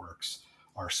local networks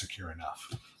are secure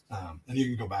enough. And you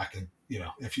can go back and,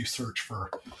 if you search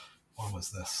for, when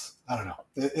was this? I don't know.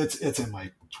 It's in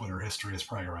my Twitter history. It's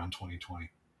probably around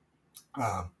 2020.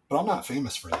 But I'm not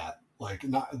famous for that. Like,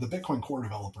 not the Bitcoin Core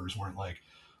developers weren't like,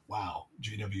 wow,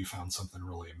 JW found something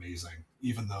really amazing,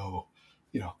 even though,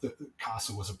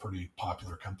 Casa was a pretty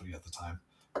popular company at the time.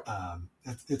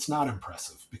 It's not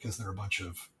impressive because they're a bunch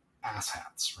of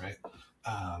asshats, right?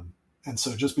 And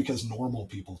so just because normal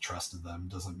people trusted them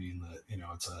doesn't mean that,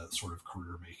 it's a sort of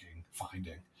career-making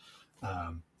finding.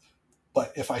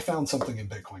 But if I found something in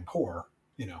Bitcoin Core,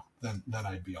 then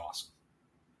I'd be awesome.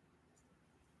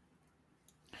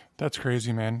 That's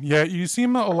crazy, man. Yeah, you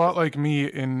seem a lot like me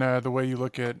in the way you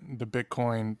look at the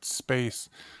Bitcoin space.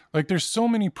 Like, there's so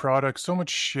many products, so much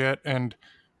shit, and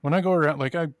when I go around,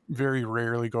 like, I very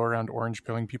rarely go around orange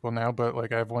pilling people now, but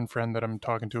like, I have one friend that I'm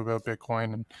talking to about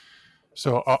Bitcoin, and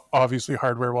so obviously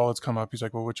hardware wallets come up. He's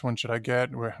like, well, which one should I get?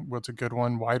 What's a good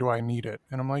one? Why do I need it?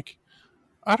 And I'm like,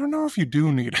 I don't know if you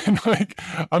do need it. Like,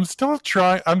 I'm still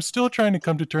trying to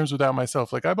come to terms with that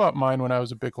myself. Like, I bought mine when I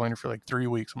was a Bitcoiner for like 3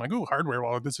 weeks. I'm like, ooh, hardware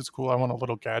wallet, this is cool. I want a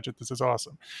little gadget. This is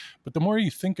awesome. But the more you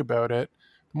think about it,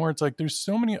 the more it's like, there's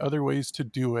so many other ways to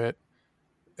do it.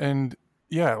 And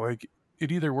yeah, like,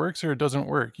 it either works or it doesn't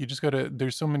work. You just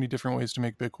there's so many different ways to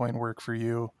make Bitcoin work for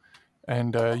you.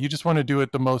 And you just want to do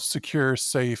it the most secure,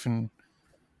 safe, and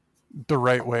the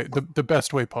right way, the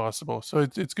best way possible. So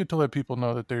it's good to let people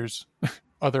know that there's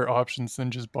other options than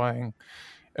just buying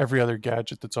every other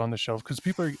gadget that's on the shelf, because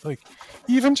people are like,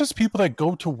 even just people that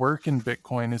go to work in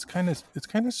Bitcoin is kind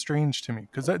of strange to me,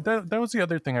 because that was the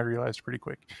other thing I realized pretty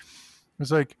quick.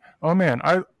 It's like, oh man,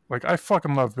 I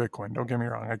fucking love Bitcoin. Don't get me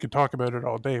wrong. I could talk about it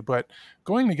all day, but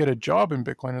going to get a job in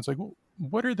Bitcoin, it's like,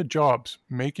 what are the jobs?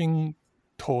 Making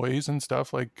toys and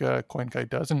stuff like CoinKite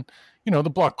does. And, the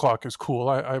block clock is cool.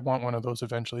 I want one of those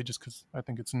eventually just because I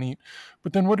think it's neat.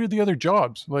 But then what are the other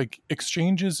jobs? Like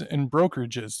exchanges and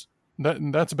brokerages.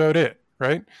 That's about it,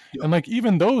 right? Yep. And like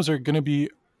even those are going to be,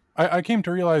 I came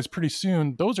to realize pretty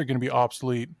soon, those are going to be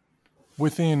obsolete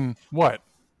within what?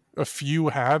 A few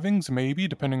halvings maybe,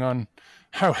 depending on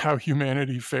how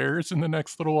humanity fares in the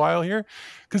next little while here,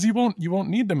 because you won't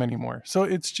need them anymore. So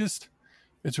it's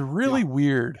Yeah. really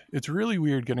weird. It's really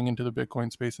weird getting into the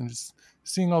Bitcoin space and just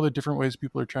seeing all the different ways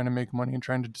people are trying to make money and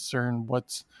trying to discern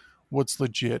what's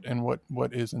legit and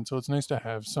what isn't. So it's nice to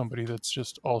have somebody that's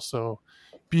just also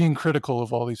being critical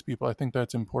of all these people. I think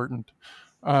that's important.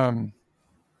 um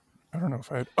I don't know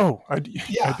if I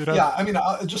Yeah, did yeah. have. I mean,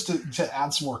 just to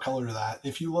add some more color to that,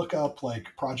 if you look up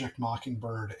like Project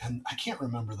Mockingbird, and I can't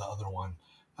remember the other one,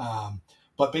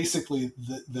 but basically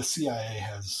the CIA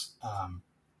has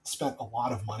spent a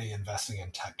lot of money investing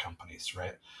in tech companies,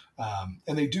 right?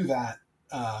 And they do that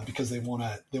because they want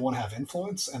to have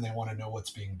influence and they want to know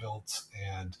what's being built,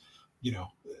 and you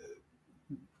know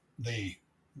they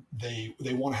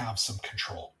they want to have some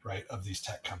control, right, of these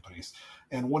tech companies.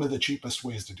 And one of the cheapest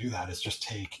ways to do that is just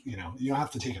take, you don't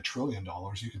have to take $1 trillion.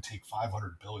 You can take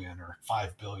 500 billion or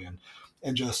 5 billion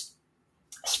and just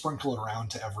sprinkle it around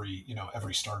to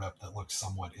every startup that looks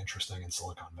somewhat interesting in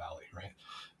Silicon Valley,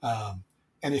 right?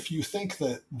 And if you think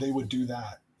that they would do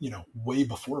that, way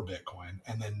before Bitcoin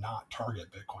and then not target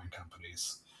Bitcoin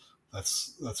companies,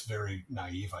 that's very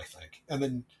naive, I think. And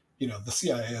then the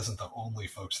CIA isn't the only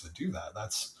folks that do that.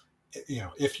 That's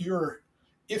if you're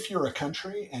a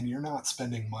country and you're not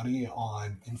spending money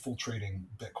on infiltrating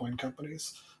Bitcoin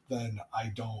companies, then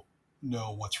I don't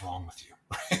know what's wrong with you.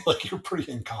 Right? Like, you're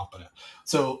pretty incompetent.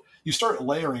 So you start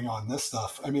layering on this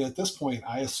stuff. I mean, at this point,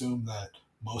 I assume that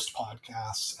most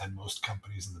podcasts and most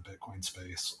companies in the Bitcoin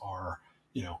space are,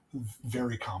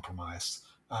 very compromised.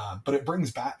 But it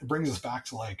brings us back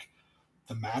to like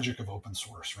the magic of open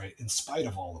source, right? In spite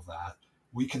of all of that,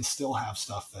 we can still have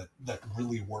stuff that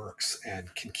really works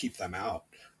and can keep them out.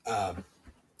 Um,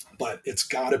 but it's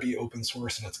got to be open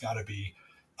source, and it's got to be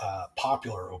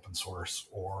popular open source,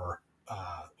 or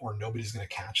nobody's going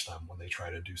to catch them when they try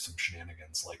to do some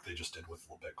shenanigans like they just did with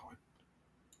Bitcoin.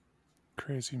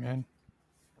 Crazy, man.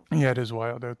 Yeah, it is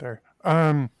wild out there.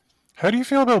 How do you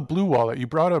feel about Blue Wallet? You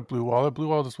brought up Blue Wallet. Blue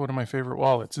Wallet is one of my favorite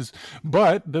wallets.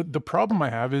 But the problem I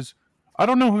have is I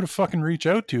don't know who to fucking reach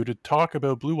out to talk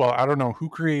about Blue Wallet. I don't know who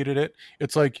created it.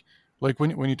 It's like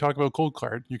when you talk about Cold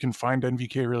Card, you can find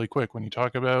NVK really quick. When you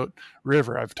talk about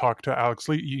River, I've talked to Alex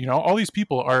Lee. All these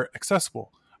people are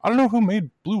accessible. I don't know who made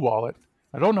Blue Wallet.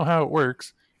 I don't know how it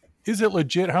works. Is it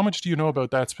legit? How much do you know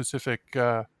about that specific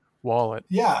wallet?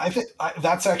 Yeah, I think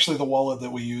that's actually the wallet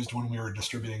that we used when we were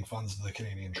distributing funds to the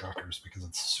Canadian truckers, because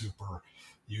it's super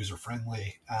user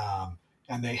friendly.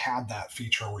 And they had that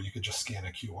feature where you could just scan a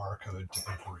QR code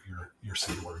to import your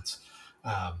seed words.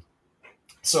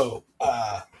 So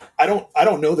I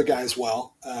don't know the guys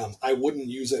well. I wouldn't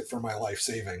use it for my life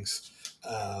savings,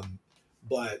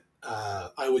 but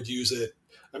I would use it.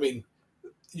 I mean,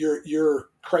 your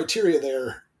criteria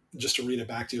there, just to read it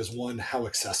back to you, is one, how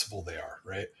accessible they are,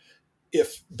 right?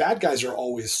 If bad guys are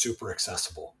always super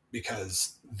accessible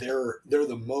because they're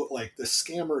the most, like, the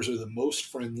scammers are the most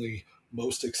friendly,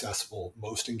 most accessible,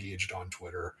 most engaged on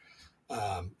Twitter,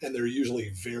 and they're usually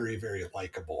very, very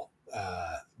likable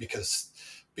because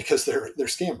they're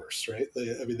scammers, right?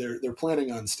 They're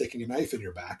planning on sticking a knife in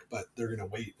your back, but they're going to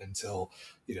wait until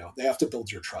they have to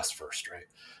build your trust first,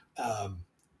 right?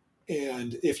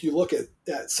 And if you look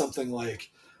at something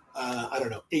like I don't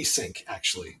know, Async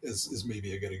actually is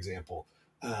maybe a good example.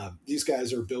 These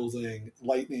guys are building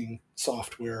Lightning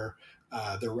software.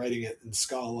 They're writing it in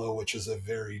Scala, which is a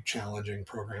very challenging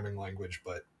programming language,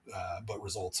 but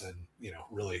results in,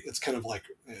 really, it's kind of like,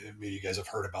 maybe you guys have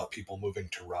heard about people moving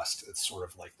to Rust. It's sort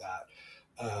of like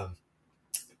that.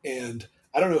 And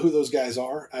I don't know who those guys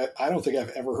are. I don't think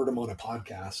I've ever heard them on a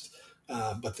podcast,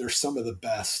 but they're some of the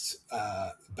best,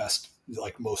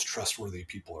 like, most trustworthy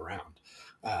people around.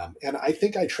 And I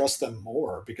think I trust them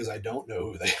more because I don't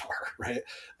know who they are,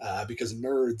 right? Because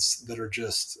nerds that are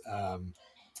just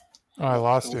Oh, I it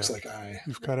lost you. looks like I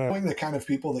You've cut out. knowing the kind of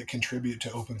people that contribute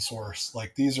to open source.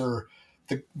 Like, these are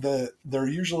they're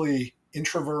usually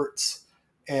introverts,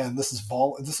 and this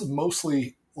is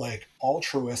mostly like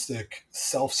altruistic,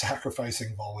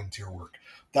 self-sacrificing volunteer work.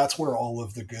 That's where all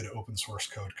of the good open source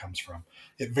code comes from.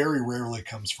 It very rarely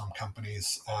comes from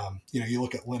companies. You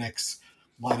look at Linux.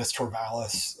 Linus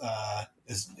Torvallis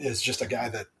is just a guy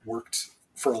that worked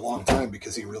for a long time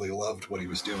because he really loved what he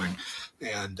was doing,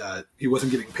 and he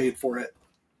wasn't getting paid for it,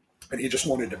 and he just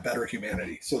wanted to better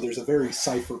humanity. So there's a very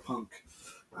cypherpunk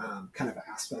kind of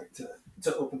aspect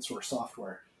to open source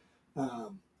software.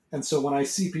 And so when I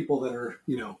see people that are,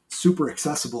 super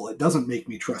accessible, it doesn't make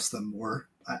me trust them more.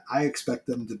 I expect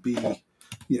them to be,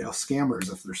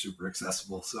 scammers if they're super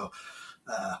accessible. So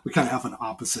we kind of have an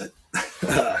opposite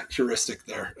heuristic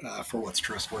there for what's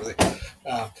trustworthy.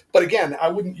 But again, I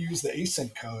wouldn't use the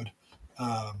async code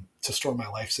to store my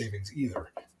life savings either.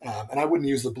 And I wouldn't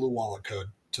use the Blue Wallet code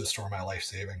to store my life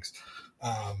savings.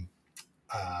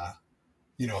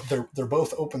 They're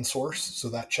both open source, so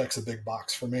that checks a big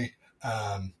box for me.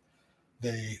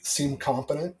 They seem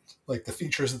competent, like the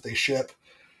features that they ship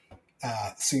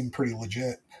seem pretty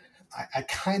legit. I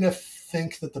kind of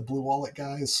think that the Blue Wallet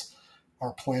guys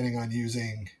are planning on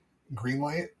using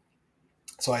Greenlight.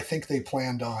 So I think they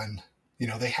planned on,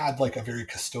 they had like a very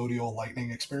custodial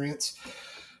Lightning experience.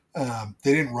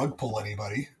 They didn't rug pull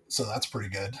anybody, so that's pretty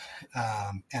good.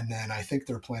 And then I think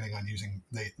they're planning on using,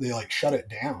 they like shut it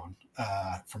down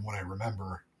from what I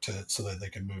remember so that they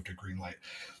can move to Greenlight.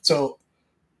 So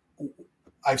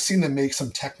I've seen them make some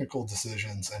technical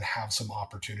decisions and have some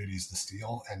opportunities to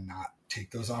steal and not take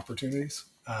those opportunities.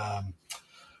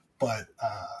 But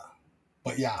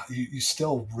yeah, you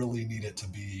still really need it to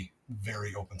be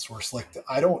very open source. Like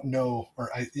I don't know,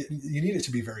 you need it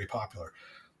to be very popular.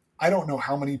 I don't know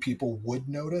how many people would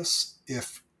notice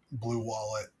if Blue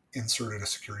Wallet inserted a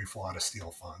security flaw to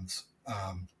steal funds.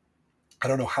 I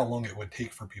don't know how long it would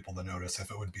take for people to notice,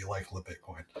 if it would be like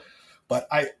LibBitcoin. But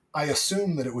I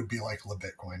assume that it would be like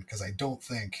LibBitcoin, because I don't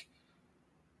think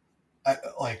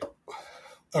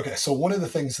okay, so one of the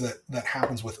things that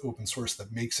happens with open source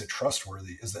that makes it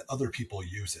trustworthy is that other people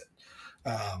use it.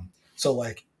 So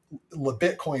like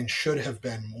LibBitcoin should have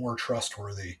been more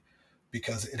trustworthy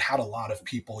because it had a lot of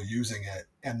people using it,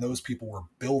 and those people were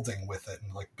building with it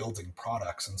and like building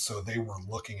products. And so they were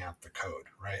looking at the code,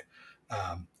 right?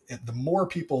 The more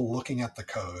people looking at the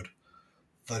code,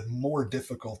 the more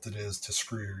difficult it is to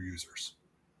screw your users.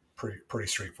 Pretty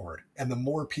straightforward. And the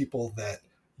more people that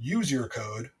use your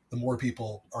code, the more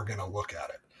people are going to look at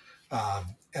it.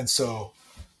 And so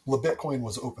LibBitcoin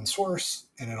was open source,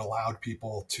 and it allowed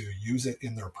people to use it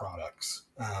in their products.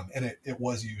 And it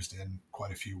was used in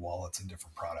quite a few wallets and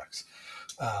different products.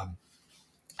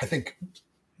 I think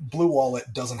Blue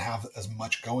Wallet doesn't have as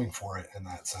much going for it in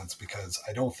that sense, because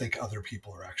I don't think other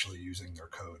people are actually using their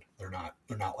code. They're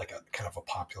not like a kind of a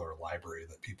popular library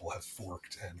that people have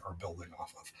forked and are building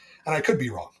off of. And I could be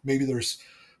wrong. Maybe there's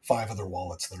 5 other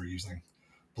wallets that are using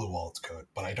Blue Wallet's code,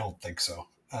 but I don't think so.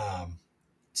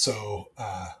 So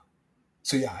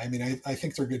yeah, I mean, I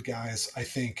think they're good guys. I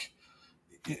think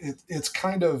it's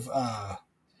kind of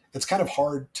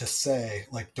hard to say,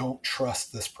 like, don't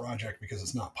trust this project because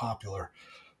it's not popular,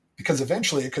 because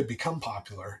eventually it could become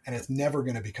popular, and it's never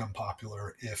going to become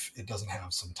popular if it doesn't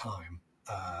have some time,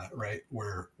 right?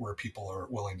 Where people are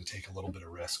willing to take a little bit of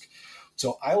risk.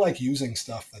 So I like using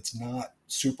stuff that's not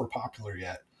super popular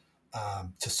yet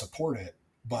to support it,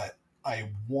 but I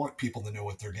want people to know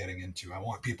what they're getting into. I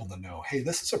want people to know, hey,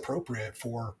 this is appropriate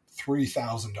for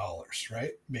 $3,000,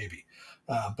 right? Maybe,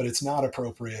 but it's not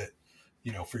appropriate,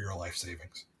 for your life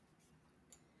savings.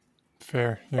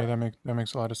 Fair. Yeah, that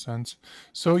makes a lot of sense.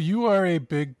 So you are a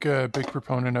big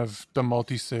proponent of the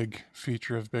multi-sig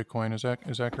feature of Bitcoin.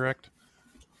 Is that correct?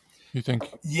 You think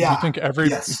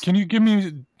Yes. Can you give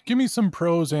me some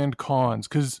pros and cons?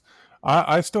 Because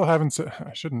I still haven't.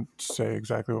 I shouldn't say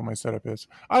exactly what my setup is.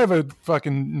 I have a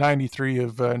fucking 93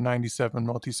 of 97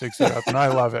 multi-sig setup, and I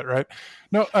love it. Right?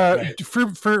 No, Right.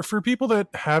 For people that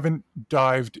haven't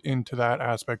dived into that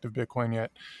aspect of Bitcoin yet,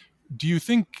 do you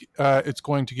think it's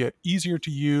going to get easier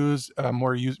to use,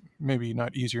 maybe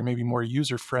not easier, maybe more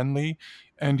user friendly?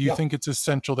 And do you think it's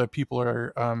essential that people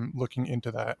are looking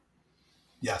into that?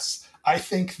 Yes. I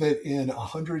think that in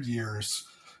 100 years,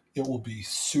 it will be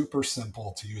super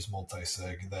simple to use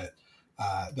multi-sig, that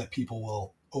people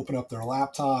will open up their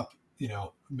laptop,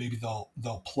 maybe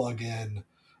they'll plug in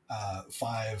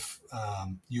 5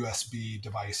 USB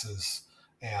devices,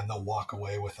 and they'll walk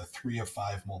away with a 3 of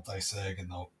 5 multi-sig, and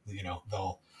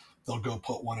they'll go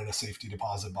put one in a safety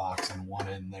deposit box and one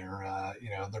in their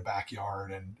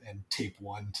backyard, and tape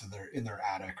one in their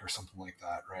attic or something like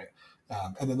that, right?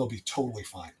 And then they'll be totally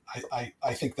fine.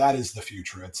 I think that is the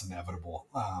future. It's inevitable.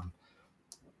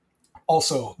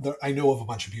 Also, I know of a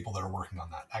bunch of people that are working on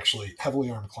that. Actually,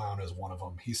 Heavily Armed Clown is one of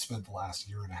them. He spent the last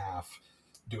year and a half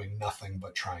doing nothing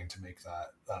but trying to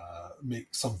make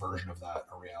some version of that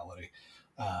a reality.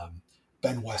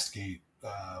 Ben Westgate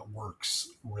works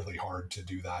really hard to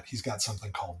do that. He's got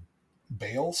something called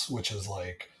Bales, which is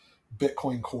like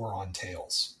Bitcoin Core on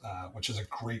Tails, which is a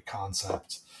great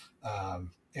concept.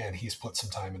 And he's put some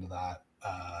time into that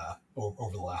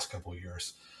over the last couple of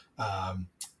years.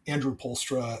 Andrew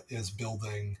Polstra is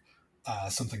building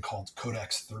something called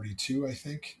Codex 32, I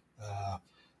think.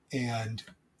 And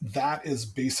that is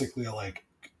basically like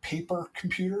paper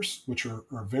computers, which are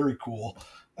very cool.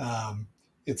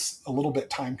 It's a little bit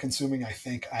time consuming, I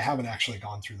think. I haven't actually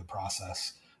gone through the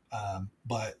process,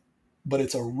 but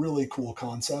it's a really cool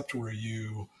concept where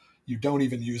you don't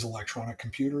even use electronic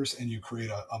computers and you create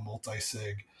a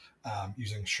multi-sig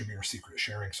using Shamir secret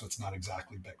sharing. So it's not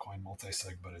exactly Bitcoin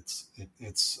multi-sig, but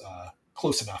it's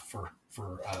close enough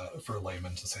for a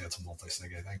layman to say it's a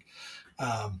multi-sig, I think.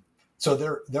 So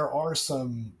there are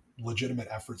some legitimate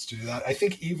efforts to do that. I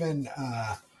think even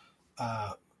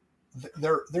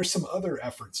there's some other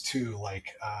efforts too,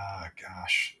 like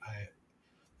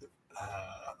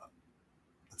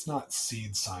it's not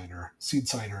Seed Signer. Seed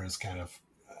Signer is kind of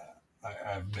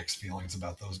I have mixed feelings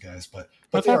about those guys, but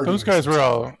I they thought are those doing guys some were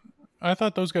stuff all. right. I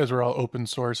thought those guys were all open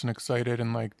source and excited,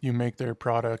 and like you make their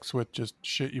products with just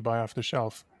shit you buy off the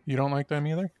shelf. You don't like them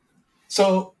either?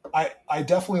 So I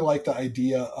definitely like the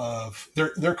idea of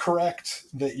they're correct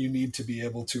that you need to be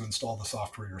able to install the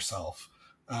software yourself.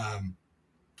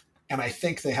 And I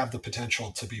think they have the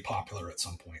potential to be popular at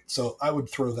some point. So I would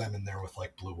throw them in there with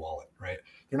like Blue Wallet, right?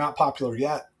 They're not popular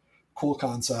yet. Cool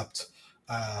concept.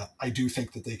 I do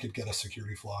think that they could get a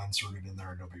security flaw inserted in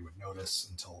there and nobody would notice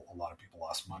until a lot of people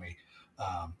lost money.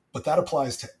 But that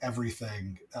applies to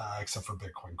everything except for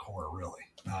Bitcoin Core, really.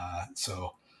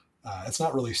 So it's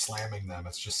not really slamming them.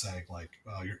 It's just saying like,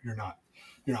 oh, you're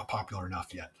not popular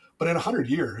enough yet. But in 100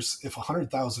 years, if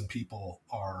 100,000 people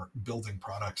are building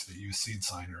products that use Seed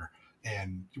Signer,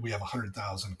 and we have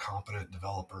 100,000 competent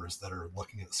developers that are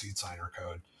looking at Seed Signer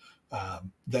code,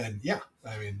 then yeah,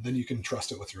 I mean, then you can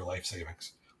trust it with your life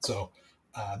savings. So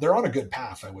they're on a good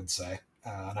path, I would say,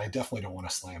 and I definitely don't want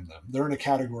to slam them. They're in a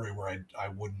category where I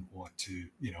wouldn't want to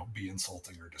be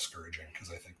insulting or discouraging because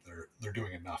I think they're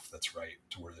doing enough that's right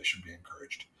to where they should be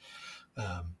encouraged.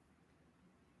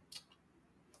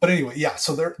 But anyway, yeah,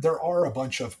 so there are a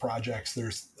bunch of projects.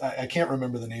 I can't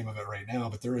remember the name of it right now,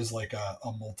 but there is like a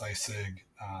multi-sig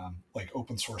like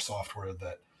open source software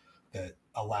that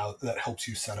helps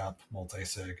you set up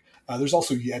multi-sig. There's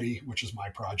also Yeti, which is my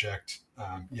project,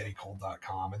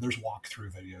 yeticold.com, and there's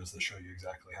walkthrough videos that show you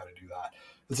exactly how to do that.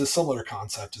 It's a similar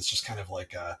concept. It's just kind of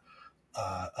like a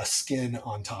skin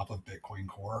on top of Bitcoin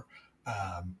Core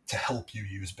to help you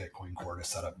use Bitcoin Core to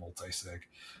set up multi-sig.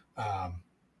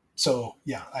 So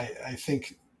yeah, I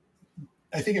think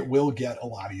it will get a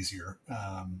lot easier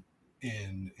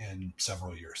in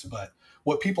several years. But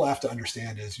what people have to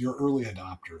understand is you're early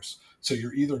adopters. So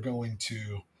you're either going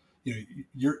to,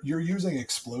 you're using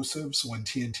explosives when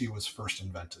TNT was first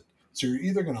invented. So you're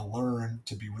either going to learn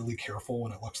to be really careful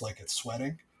when it looks like it's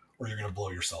sweating, or you're going to blow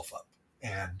yourself up.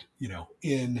 And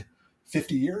in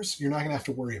 50 years, you're not going to have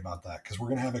to worry about that because we're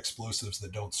going to have explosives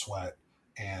that don't sweat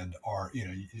and are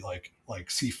like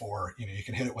C4, you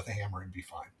can hit it with a hammer and be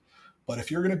fine. But if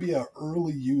you're going to be an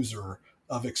early user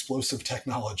of explosive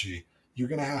technology, you're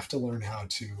going to have to learn how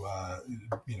to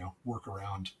work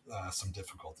around some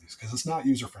difficulties because it's not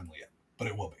user friendly yet, but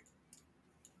it will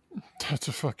be. That's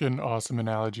a fucking awesome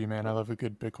analogy, man. I love a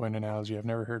good Bitcoin analogy. I've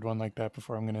never heard one like that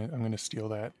before. I'm gonna steal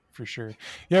that for sure.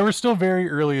 Yeah, we're still very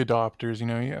early adopters.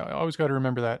 I always got to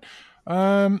remember that.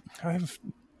 I have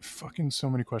fucking so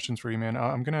many questions for you, man.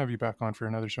 I'm gonna have you back on for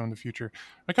another show in the future.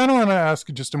 I kind of want to ask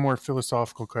just a more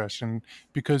philosophical question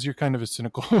because you're kind of a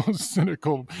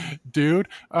cynical dude.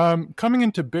 Coming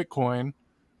into Bitcoin,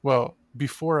 well,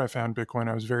 before I found Bitcoin,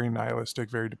 I was very nihilistic,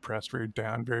 very depressed, very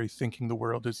down, very thinking the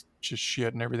world is just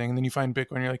shit and everything. And then you find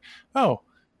Bitcoin, and you're like, oh,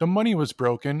 the money was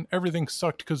broken. Everything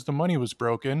sucked because the money was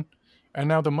broken. And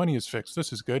now the money is fixed.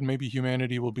 This is good. Maybe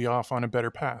humanity will be off on a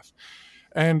better path.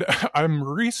 And I'm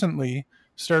recently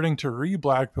starting to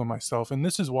re-blackpill myself. And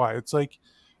this is why. It's like,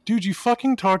 dude, you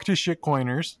fucking talk to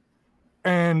shitcoiners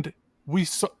and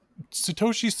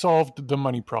Satoshi solved the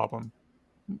money problem,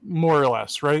 more or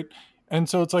less, right? And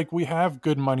so it's like we have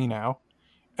good money now.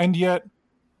 And yet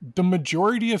the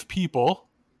majority of people,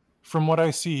 from what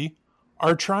I see,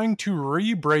 are trying to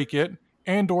re-break it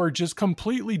and or just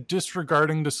completely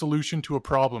disregarding the solution to a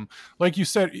problem. Like you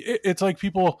said, it's like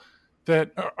people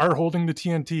that are holding the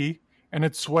TNT and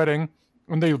it's sweating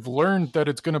and they've learned that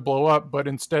it's going to blow up, but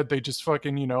instead they just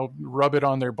fucking, rub it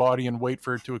on their body and wait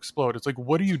for it to explode. It's like,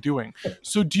 what are you doing?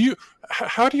 So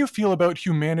how do you feel about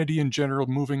humanity in general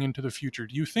moving into the future?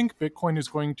 Do you think Bitcoin is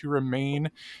going to remain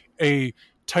a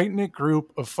tight knit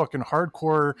group of fucking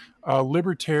hardcore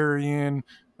libertarian,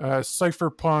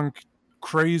 cypherpunk,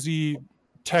 crazy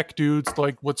tech dudes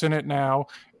like what's in it now,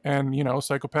 and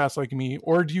psychopaths like me,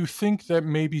 or do you think that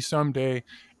maybe someday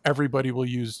everybody will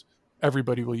use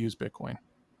Bitcoin?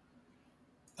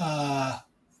 Uh,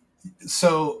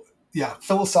 so yeah,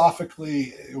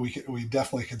 philosophically, we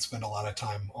definitely could spend a lot of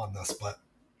time on this, but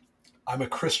I'm a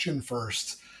Christian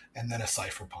first and then a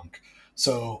cypherpunk.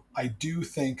 So I do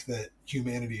think that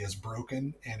humanity is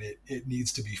broken and it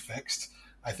needs to be fixed.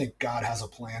 I think God has a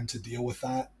plan to deal with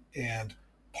that. And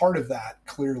part of that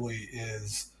clearly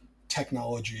is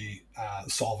technology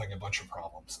solving a bunch of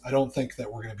problems. I don't think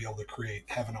that we're going to be able to create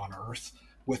heaven on earth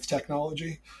with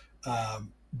technology.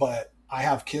 But I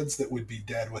have kids that would be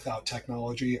dead without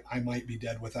technology. I might be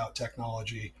dead without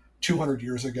technology. 200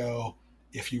 years ago,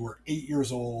 if you were 8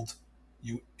 years old,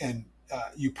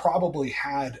 you probably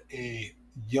had a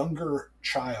younger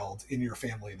child in your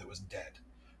family that was dead,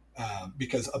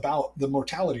 because about the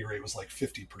mortality rate was like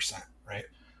 50%, right?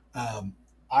 Um,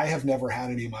 I have never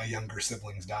had any of my younger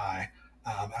siblings die,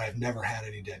 and I've never had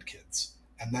any dead kids,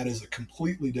 and that is a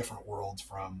completely different world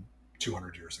from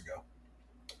 200 years ago.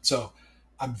 So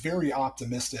I'm very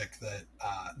optimistic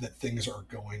that things are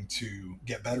going to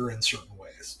get better in certain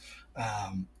ways.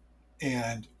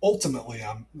 And ultimately,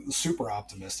 I'm super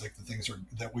optimistic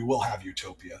that we will have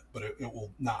utopia, but it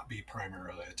will not be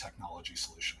primarily a technology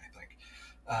solution, I think.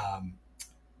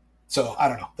 So I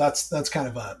don't know. That's kind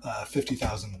of a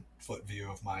 50,000 foot view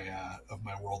of my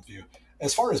worldview.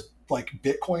 As far as like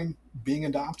Bitcoin being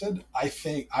adopted, I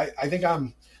think I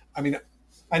mean,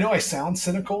 I know I sound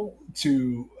cynical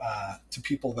to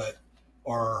people that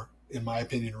are, in my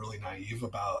opinion, really naive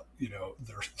about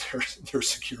their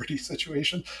security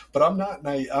situation. But I'm not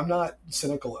naive. I'm not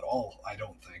cynical at all. I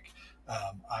don't think.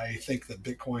 I think that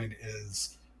Bitcoin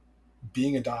is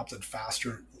being adopted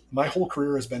faster. My whole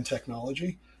career has been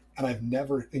technology, and I've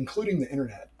never, including the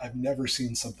internet, I've never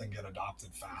seen something get adopted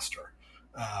faster.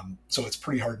 So it's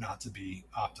pretty hard not to be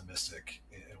optimistic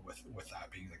with that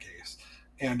being the case.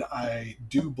 And I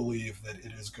do believe that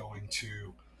it is going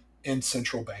to end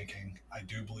central banking. I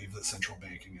do believe that central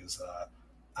banking is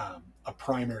a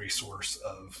primary source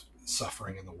of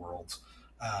suffering in the world.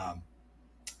 And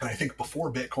I think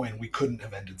before Bitcoin, we couldn't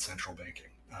have ended central banking.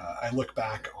 I look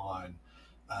back on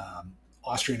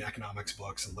Austrian economics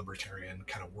books and libertarian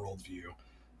kind of worldview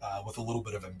with a little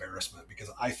bit of embarrassment, because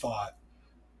I thought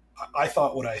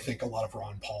what I think a lot of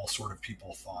Ron Paul sort of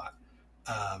people thought,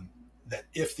 that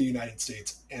if the United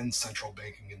States ends central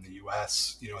banking in the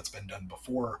U.S., it's been done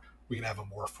before, we can have a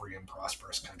more free and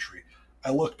prosperous country.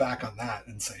 I look back on that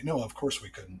and say, no, of course we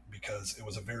couldn't, because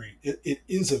it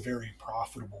is a very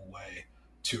profitable way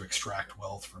to extract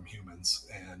wealth from humans.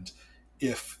 And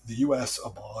if the US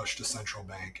abolished a central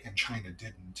bank and China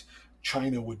didn't,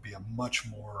 China would be a much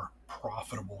more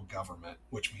profitable government,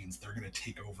 which means they're going to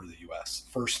take over the US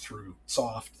first through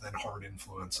soft, then hard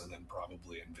influence, and then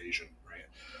probably invasion, right?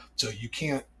 So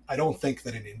I don't think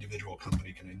that an individual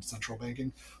company can end central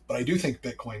banking, but I do think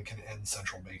Bitcoin can end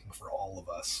central banking for all of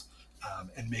us,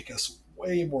 and make us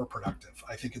way more productive.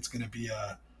 I think it's going to be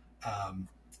um,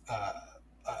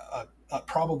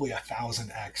 probably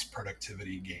 1,000x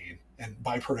productivity gain. And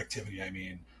by productivity, I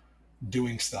mean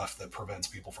doing stuff that prevents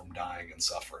people from dying and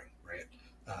suffering, right?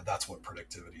 That's what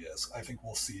productivity is. I think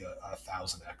we'll see a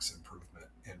 1,000x improvement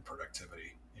in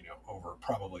productivity, over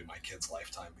probably my kid's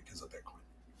lifetime because of Bitcoin.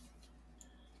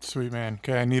 Sweet, man.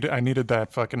 Okay, I needed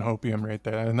that fucking hopium right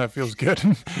there, and that feels good.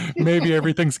 Maybe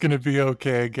everything's gonna be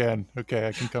okay again. Okay,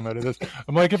 I can come out of this.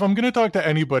 I'm like, if I'm gonna talk to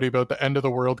anybody about the end of the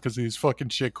world because these fucking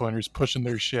shitcoiners pushing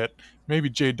their shit, maybe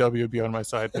JW would be on my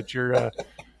side. But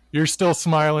you're still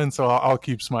smiling, so I'll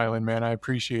keep smiling, man. I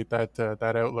appreciate that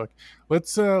outlook.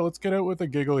 Let's get out with a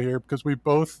giggle here, because we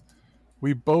both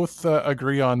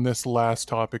agree on this last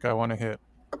topic I want to hit.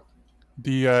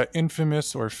 The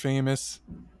infamous or famous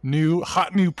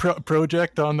hot new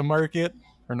project on the market,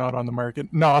 or not on the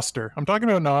market, Noster. I'm talking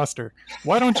about Noster.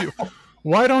 Why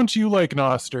don't you like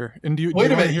Noster? And do you Wait a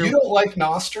want to minute, hear? you don't like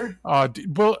Noster?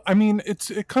 Well, I mean,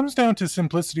 it comes down to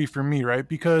simplicity for me, right?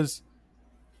 Because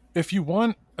if you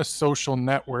want a social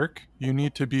network, you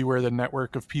need to be where the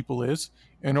network of people is.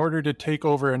 In order to take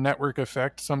over a network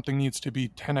effect, something needs to be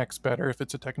 10x better. If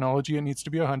it's a technology, it needs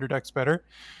to be 100x better.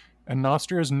 And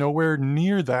Nostr is nowhere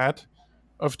near that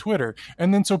of Twitter.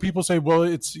 And then so people say, well,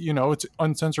 it's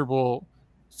uncensorable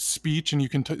speech and you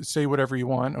can say whatever you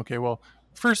want. Okay, well,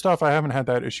 first off, I haven't had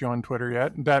that issue on Twitter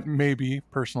yet. That may be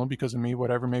personal because of me,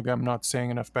 whatever. Maybe I'm not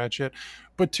saying enough bad shit.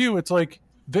 But two, it's like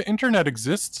the internet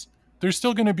exists there's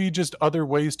still going to be just other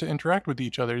ways to interact with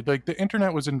each other. Like the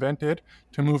internet was invented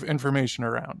to move information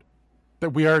around.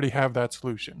 That we already have that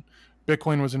solution.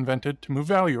 Bitcoin was invented to move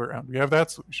value around. We have that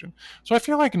solution. So I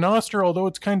feel like Nostr, although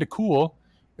it's kind of cool,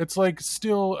 it's like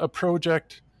still a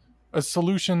project, a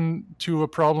solution to a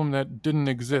problem that didn't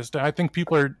exist. I think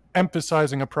people are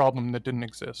emphasizing a problem that didn't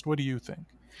exist. What do you think?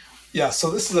 Yeah,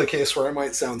 so this is a case where I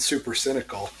might sound super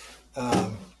cynical,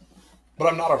 um, but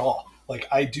I'm not at all. Like,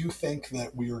 I do think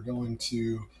that we are going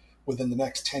to, within the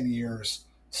next 10 years,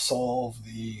 solve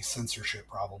the censorship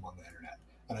problem on the internet.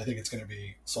 And I think it's going to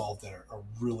be solved in a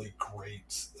really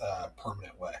great,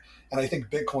 permanent way. And I think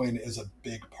Bitcoin is a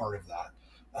big part of that.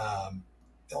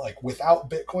 Like, without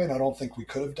Bitcoin, I don't think we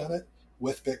could have done it.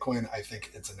 With Bitcoin, I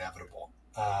think it's inevitable.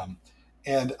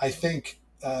 And I think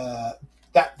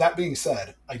that being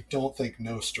said, I don't think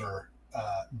Nostr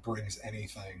brings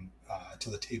anything to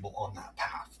the table on that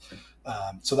path.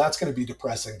 So that's going to be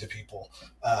depressing to people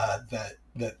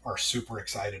that are super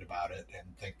excited about it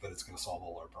and think that it's going to solve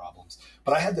all our problems.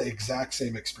 But I had the exact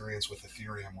same experience with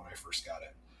Ethereum when I first got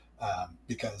it,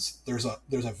 because there's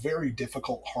a very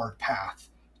difficult, hard path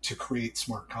to create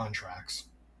smart contracts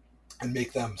and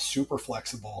make them super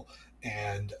flexible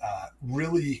and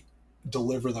really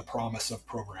deliver the promise of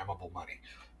programmable money.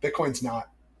 Bitcoin's not,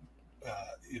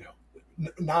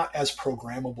 not as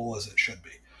programmable as it should be.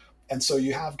 And so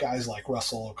you have guys like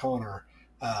Russell O'Connor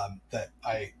that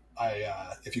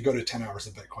if you go to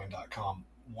 10hoursofbitcoin.com,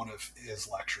 one of his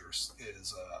lectures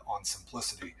is on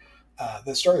simplicity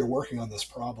that started working on this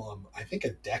problem, I think,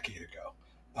 a decade ago.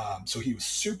 So he was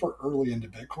super early into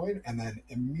Bitcoin and then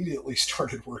immediately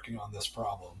started working on this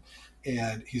problem.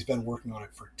 And he's been working on it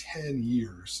for 10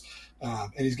 years.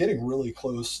 And he's getting really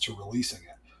close to releasing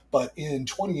it. But in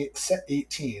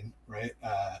 2018, right,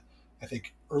 I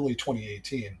think early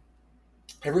 2018,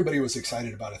 everybody was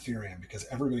excited about Ethereum because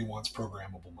everybody wants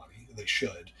programmable money. They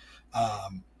should.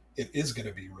 It is going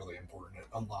to be really important. It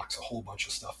unlocks a whole bunch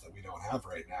of stuff that we don't have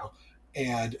right now.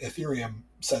 And Ethereum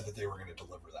said that they were going to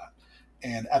deliver that.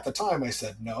 And at the time I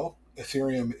said, no,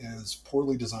 Ethereum is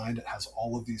poorly designed. It has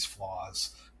all of these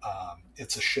flaws.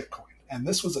 It's a shitcoin. And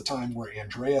this was a time where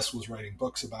Andreas was writing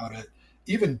books about it.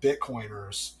 Even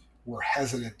Bitcoiners were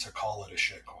hesitant to call it a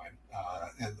shitcoin,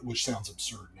 and which sounds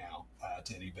absurd now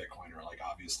to any Bitcoiner. Like,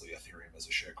 obviously Ethereum is a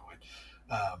shitcoin.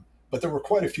 But there were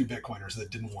quite a few Bitcoiners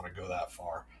that didn't want to go that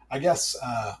far. I guess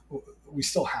we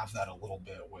still have that a little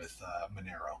bit with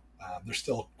Monero. There's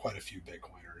still quite a few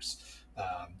Bitcoiners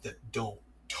that don't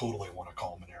totally want to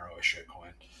call Monero a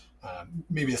shitcoin.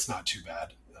 Maybe it's not too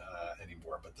bad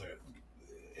anymore, but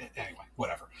anyway,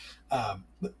 whatever.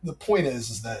 The point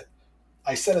is that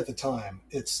I said at the time,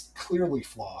 it's clearly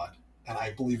flawed, and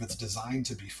I believe it's designed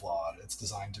to be flawed. It's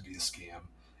designed to be a scam.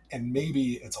 And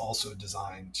maybe it's also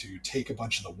designed to take a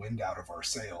bunch of the wind out of our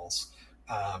sails,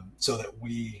 so that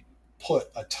we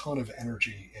put a ton of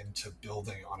energy into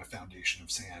building on a foundation of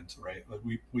sand, right? Like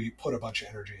we put a bunch of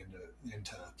energy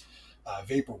into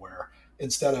vaporware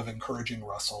instead of encouraging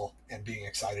Russell and being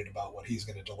excited about what he's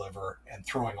going to deliver and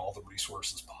throwing all the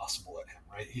resources possible at him,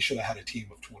 right? He should have had a team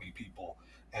of 20 people,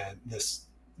 and this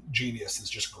genius is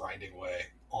just grinding away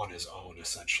on his own,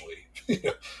 essentially.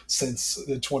 Since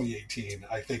 2018,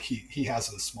 I think he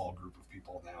has a small group of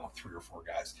people now, 3 or 4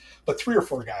 guys, but 3 or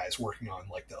 4 guys working on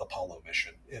like the Apollo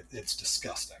mission. It's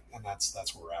disgusting, and that's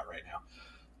where we're at right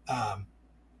now.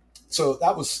 So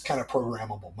that was kind of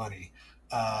programmable money.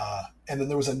 And then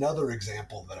there was another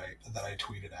example that I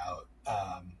tweeted out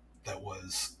that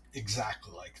was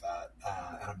exactly like that,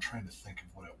 and I'm trying to think of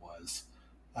what it was.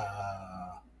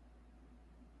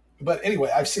 But anyway,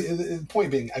 the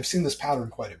point being, I've seen this pattern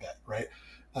quite a bit, right?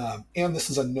 And this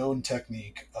is a known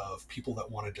technique of people that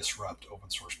want to disrupt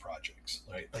open source projects,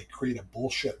 right? They create a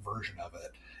bullshit version of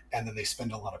it, and then they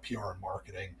spend a lot of PR and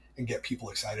marketing and get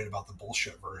people excited about the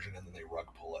bullshit version, and then they rug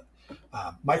pull it.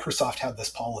 Microsoft had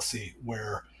this policy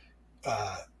where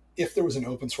if there was an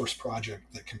open source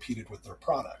project that competed with their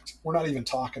product, we're not even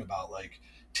talking about like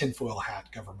tinfoil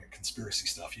hat government conspiracy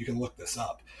stuff. You can look this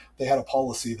up. They had a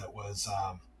policy that was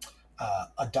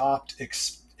adopt,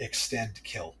 extend,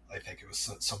 kill. I think it was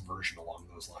some version along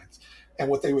those lines. And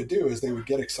what they would do is they would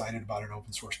get excited about an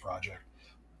open source project.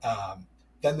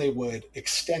 Then they would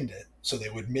extend it. So they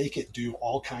would make it do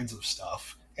all kinds of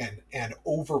stuff and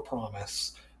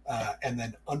overpromise, and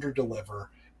then underdeliver.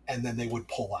 And then they would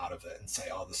pull out of it and say,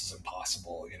 oh, this is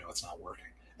impossible. It's not working.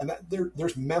 And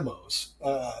there's memos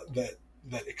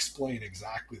that explain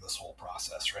exactly this whole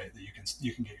process, right? That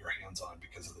you can get your hands on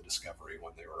because of the discovery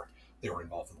when they were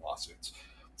involved in lawsuits.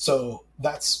 So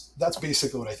that's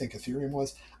basically what I think Ethereum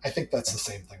was. I think that's the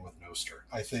same thing with Nostr.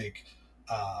 I think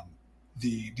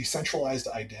the decentralized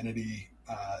identity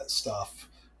stuff,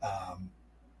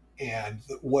 and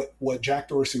what Jack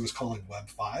Dorsey was calling Web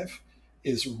 5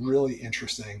 is really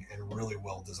interesting and really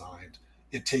well designed.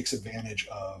 It takes advantage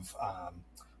of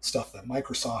stuff that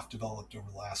Microsoft developed over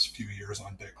the last few years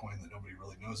on Bitcoin that nobody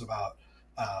really knows about.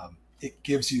 It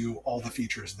gives you all the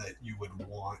features that you would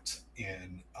want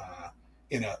in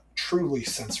a truly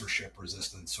censorship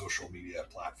resistant social media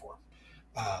platform.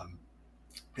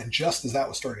 And just as that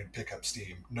was starting to pick up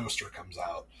steam, Nostr comes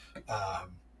out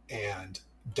and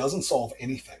doesn't solve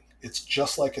anything. It's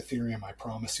just like Ethereum, I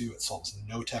promise you, it solves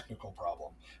no technical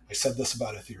problem. I said this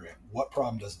about Ethereum. What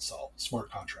problem does it solve? Smart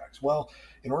contracts. Well,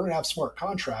 in order to have smart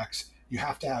contracts, you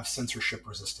have to have censorship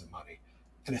resistant money.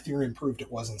 And Ethereum proved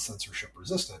it wasn't censorship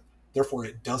resistant. Therefore,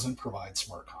 it doesn't provide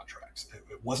smart contracts.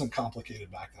 It wasn't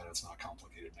complicated back then. It's not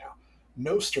complicated now.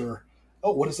 Nostr,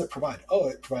 oh, what does it provide? Oh,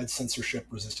 it provides censorship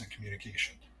resistant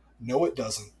communication. No, it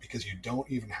doesn't, because you don't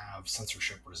even have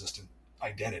censorship resistant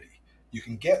identity. You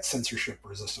can get censorship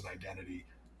resistant identity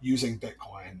using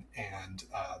Bitcoin and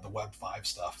the Web 5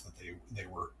 stuff that they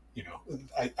were,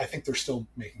 I think they're still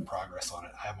making progress on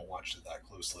it. I haven't watched it that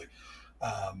closely.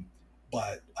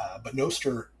 But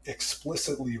Nostr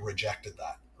explicitly rejected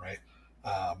that, right?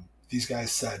 These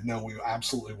guys said, no, we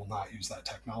absolutely will not use that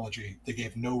technology. They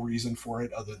gave no reason for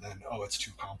it other than, oh, it's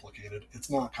too complicated. It's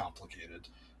not complicated.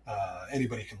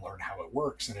 Anybody can learn how it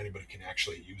works, and anybody can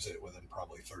actually use it within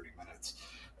probably 30 minutes.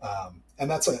 And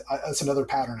that's another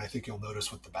pattern I think you'll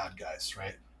notice with the bad guys,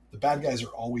 right? The bad guys are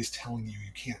always telling you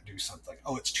can't do something.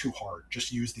 Oh, it's too hard.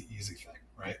 Just use the easy thing,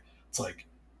 right? It's like,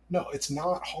 no, it's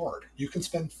not hard. You can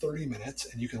spend 30 minutes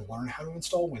and you can learn how to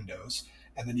install Windows,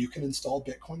 and then you can install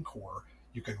Bitcoin Core.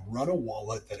 You can run a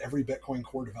wallet that every Bitcoin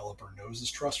Core developer knows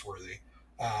is trustworthy.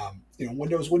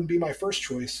 Windows wouldn't be my first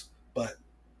choice, but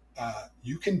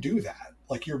you can do that.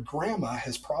 Like, your grandma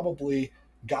has probably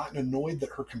gotten annoyed that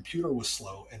her computer was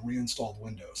slow and reinstalled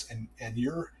Windows. And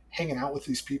you're hanging out with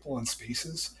these people on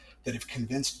Spaces that have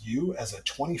convinced you as a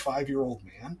 25-year-old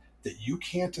man that you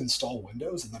can't install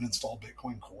Windows and then install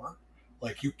Bitcoin Core.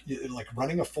 Like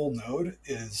running a full node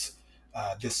is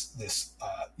this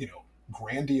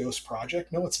grandiose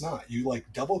project. No, it's not. You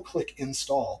double click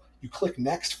install. You click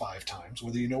next 5 times,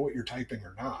 whether you know what you're typing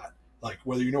or not, like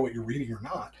whether you know what you're reading or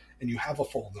not, and you have a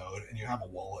full node and you have a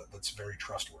wallet that's very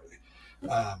trustworthy.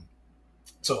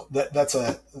 So that's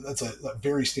a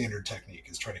very standard technique,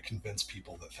 is try to convince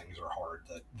people that things are hard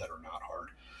that are not hard.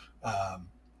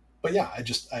 But yeah,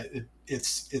 it's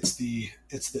the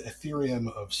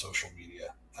Ethereum of social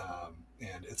media,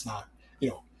 and it's not.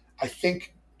 I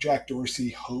think Jack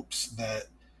Dorsey hopes that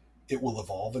it will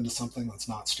evolve into something that's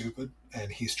not stupid,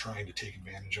 and he's trying to take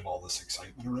advantage of all this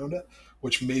excitement around it,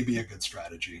 which may be a good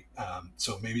strategy.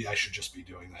 So maybe I should just be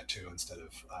doing that too, instead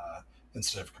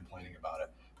of complaining about it.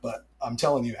 But I'm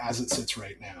telling you, as it sits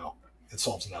right now, it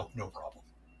solves no problem.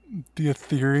 The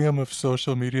Ethereum of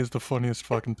social media is the funniest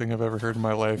fucking thing I've ever heard in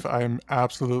my life. I'm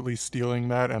absolutely stealing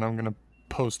that, and I'm going to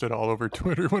post it all over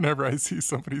Twitter whenever I see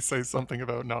somebody say something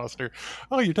about Nostr.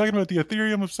 Oh, you're talking about the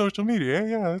Ethereum of social media.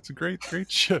 Yeah, that's a great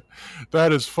shit.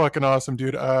 That is fucking awesome,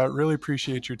 dude. Really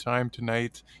appreciate your time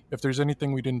tonight. If there's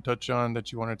anything we didn't touch on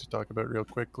that you wanted to talk about real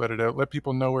quick, let it out. Let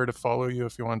people know where to follow you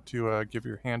if you want to give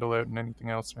your handle out and anything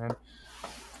else, man.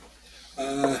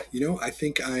 I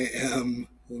think I am.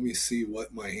 Let me see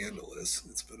what my handle is.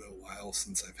 It's been a while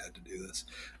since I've had to do this.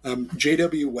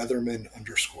 JWWeatherman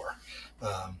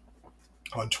 _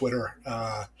 on Twitter.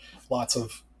 Lots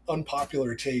of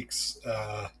unpopular takes,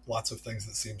 lots of things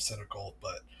that seem cynical,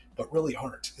 but really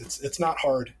aren't. It's not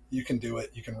hard. You can do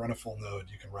it. You can run a full node.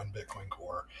 You can run Bitcoin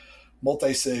Core.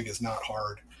 Multi-sig is not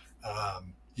hard.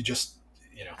 You just,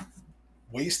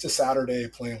 waste a Saturday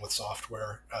playing with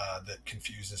software that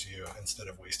confuses you, instead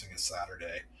of wasting a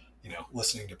Saturday,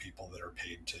 listening to people that are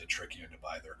paid to trick you into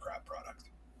buy their crap product.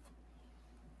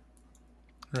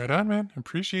 Right on, man.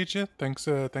 Appreciate you. Thanks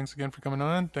again for coming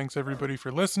on. Thanks everybody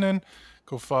for listening.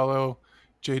 Go follow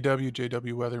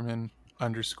JWWeatherman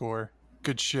 _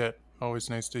 Good shit. Always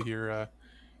nice to hear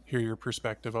your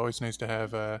perspective. Always nice to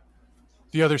have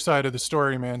the other side of the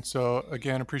story, man. So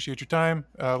again, appreciate your time,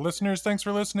 listeners. Thanks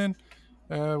for listening.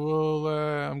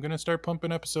 I'm gonna start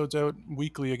pumping episodes out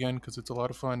weekly again, because it's a lot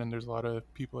of fun and there's a lot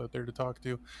of people out there to talk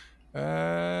to.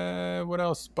 What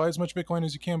else? Buy as much Bitcoin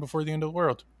as you can before the end of the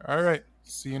world. All right.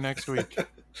 See you next week.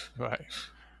 Bye.